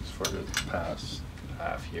songs for the past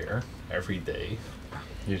half year, every day.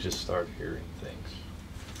 You just start hearing things.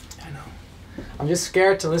 I know. I'm just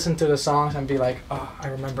scared to listen to the songs and be like, oh, I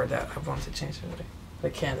remember that. I wanted to change it. But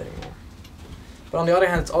I can't anymore. But on the other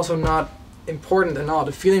hand, it's also not important at all.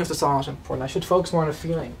 The feeling of the song is important. I should focus more on the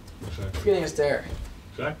feeling. Exactly. The feeling is there.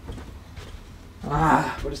 Exactly.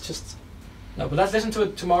 But it's just... No, but let's listen to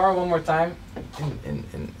it tomorrow one more time. In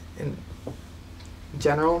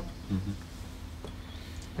general. Mm-hmm.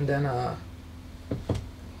 And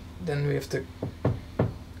then we have to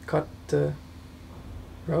cut the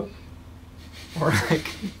rope. Or like...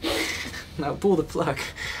 No, pull the plug.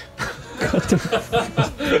 Cut the...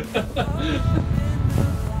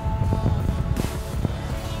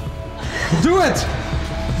 Do it!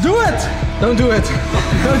 Do it! Don't do it!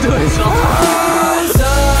 Don't do it!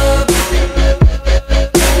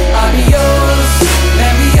 Adios,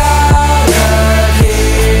 let me out of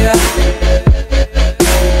here.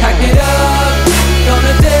 Pack it up,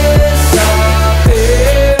 gonna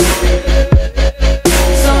disappear.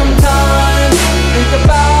 Sometimes think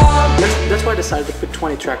about. That's why I decided to put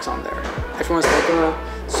 20 tracks on there. Everyone's like,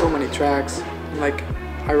 so many tracks. And like,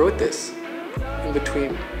 I wrote this in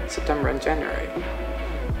between September and January.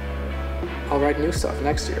 I'll write new stuff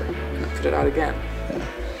next year and put it out again.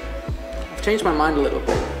 I've changed my mind a little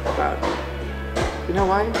bit about, you know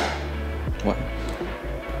why? What?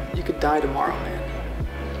 You could die tomorrow, man.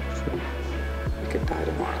 You could die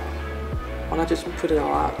tomorrow. Why not just put it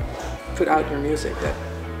all out? Put out your music that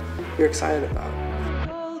you're excited about.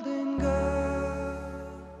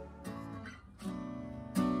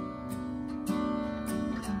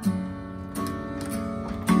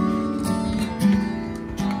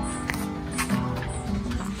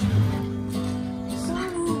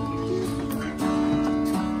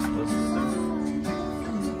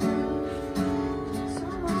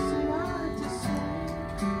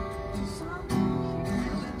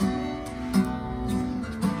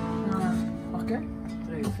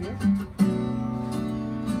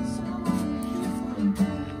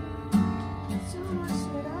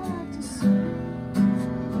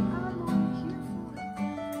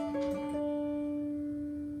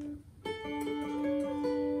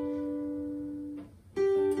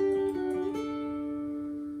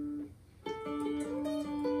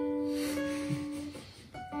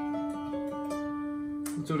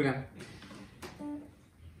 Let's do it again.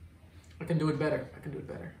 I can do it better. I can do it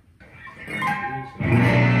better.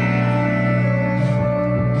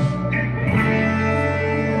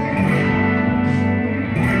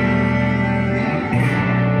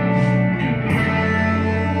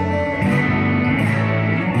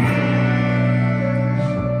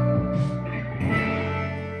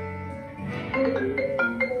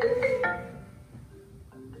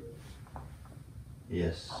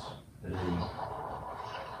 Yes. Ready.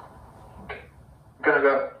 Gonna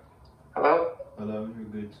go. Hello? Hello, you're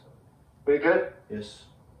good. We good? Yes.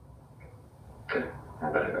 Okay, I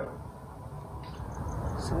better go.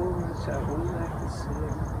 So much I would like to say.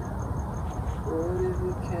 What if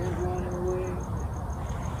we can't run away?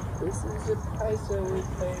 This is the price that we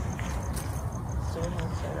pay. So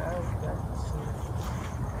much that I would like to say.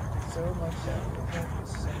 so much.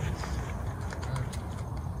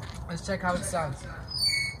 Let's check how it sounds.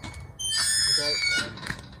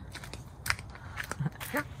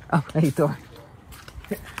 Okay. Oh, hey, Thor.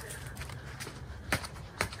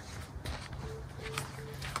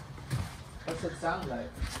 What's it sound like?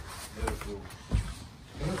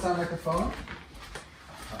 Does it sound like a phone?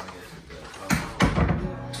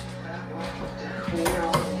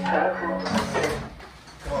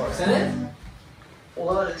 Is that it?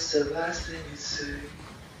 What is the last thing you say?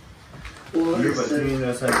 Hier, wat toen je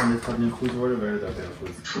net zei van dit gaat nu goed worden, werd het ook heel goed.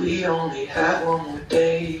 If we only had one more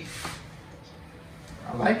day.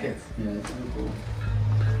 I like it. Ja, dat is heel cool.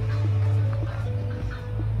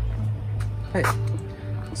 Hey,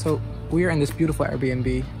 so we are in this beautiful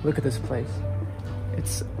Airbnb. Look at this place.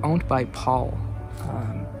 It's owned by Paul.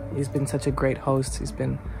 He's been such a great host. He's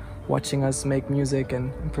been watching us make music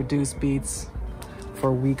and produce beats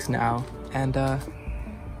for weeks now. And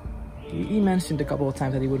he mentioned a couple of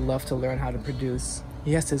times that he would love to learn how to produce.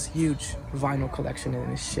 He has this huge vinyl collection in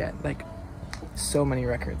his shed, like so many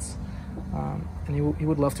records. And he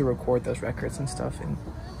would love to record those records and stuff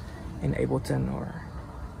in Ableton or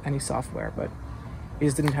any software, but he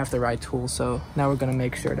just didn't have the right tools. So now we're gonna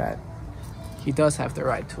make sure that he does have the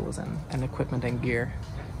right tools and equipment and gear.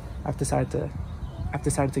 I've decided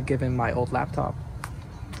to give him my old laptop,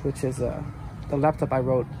 which is the laptop I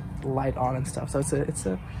wrote Light on and stuff. So it's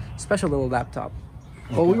a special little laptop.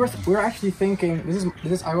 Well, we were actually thinking this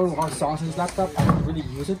is I wrote a lot of songs on this laptop. I don't really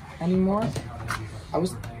use it anymore. I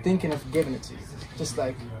was thinking of giving it to you, just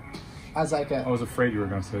like as like a. I was afraid you were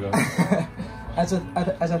gonna say that. as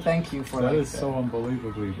a thank you for that. That is so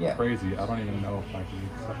unbelievably crazy. I don't even know if I can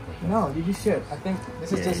accept it. No, you should. I think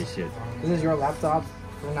this is this is your laptop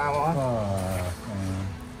from now on.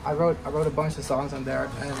 I wrote a bunch of songs on there,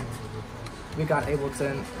 and we got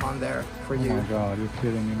Ableton on there for you. Oh my god, you're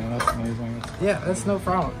kidding me, man. That's amazing. Yeah, that's no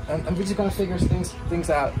problem. And we're just gonna figure things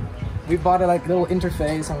out. We bought a like little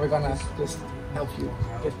interface, and we're gonna just help you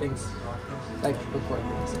get things like record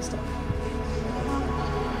things and stuff.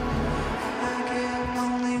 I get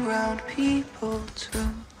lonely around people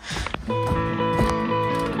too.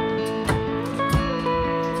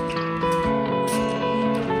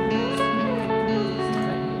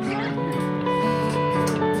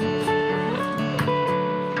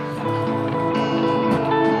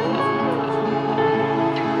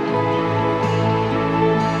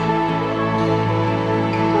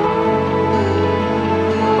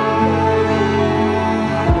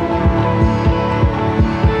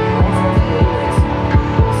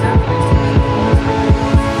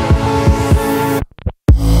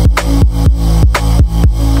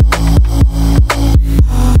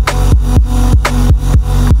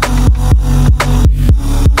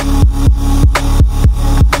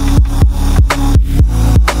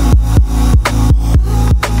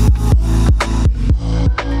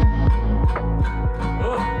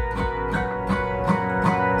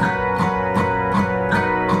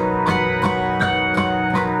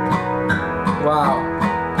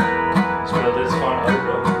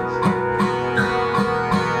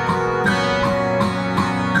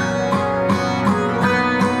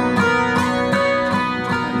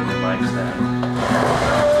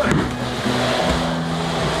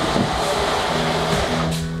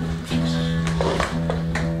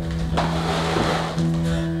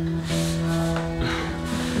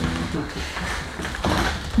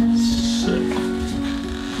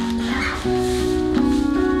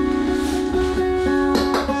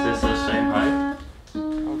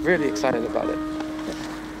 Really excited about it.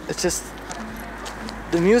 It's just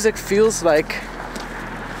the music feels like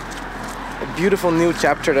a beautiful new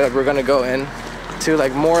chapter that we're gonna go in to,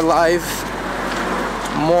 like more live,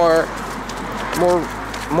 more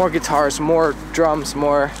guitars, more drums,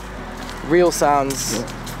 more real sounds. Yeah.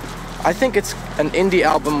 I think it's an indie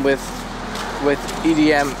album with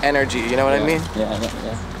EDM energy, you know what I mean?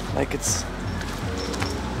 Yeah. Like it's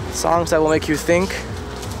songs that will make you think,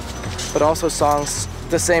 but also songs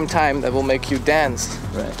at the same time that will make you dance,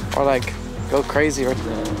 right, or like go crazy, or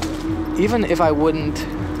even if I wouldn't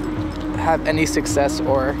have any success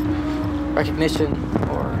or recognition,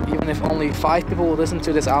 or even if only 5 people will listen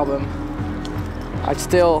to this album, I'd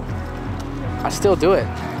still do it,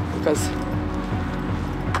 because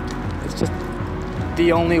it's just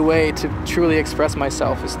the only way to truly express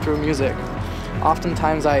myself is through music.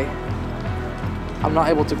 Oftentimes I'm not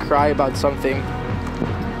able to cry about something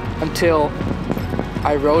until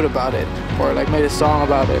I wrote about it or like made a song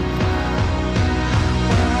about it.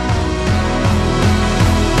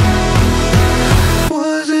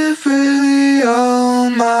 Was it really all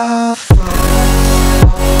my fault?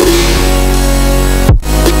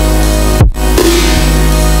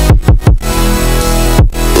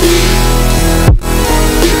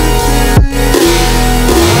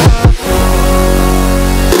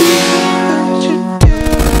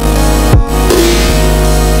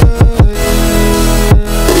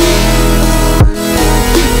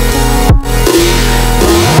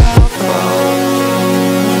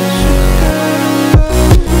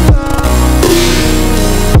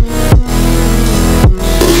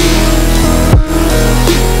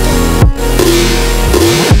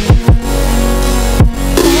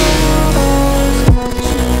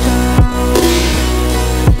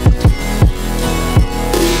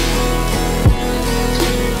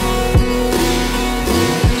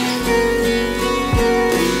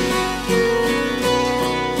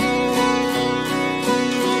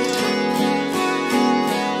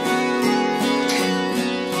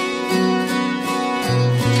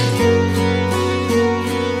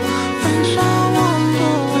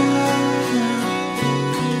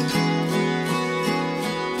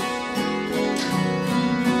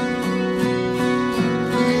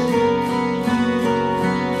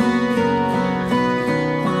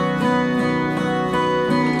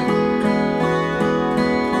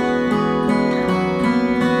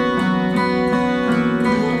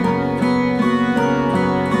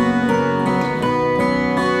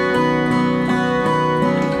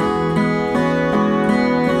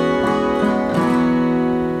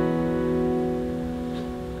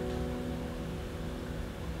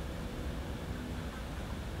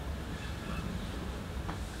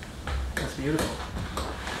 beautiful.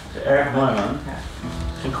 Erg mooi man.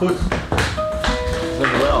 Ging goed.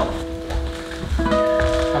 Dankjewel.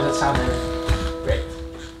 How's that sound there? Great.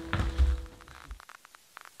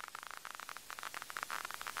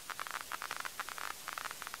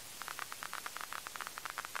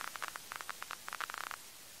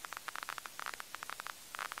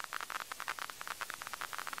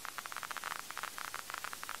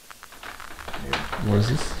 What is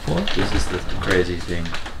this for? This is the crazy thing.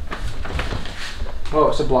 Oh,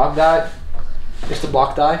 it's a block die. If the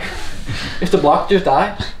block die. If the block just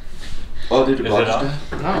die. Oh, did the Is block it on? die?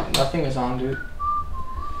 No, nothing is on, dude.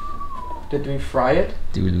 Did we fry it?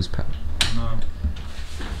 Do we lose power? No.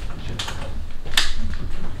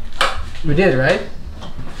 We did, right?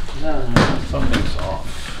 No, something's off.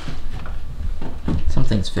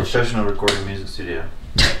 Something's fishy. Professional recording music studio.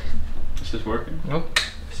 Is this working? Nope.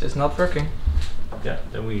 This is not working. Yeah,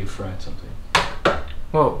 then we fried something.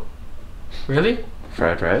 Whoa. Really?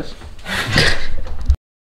 Fried rice?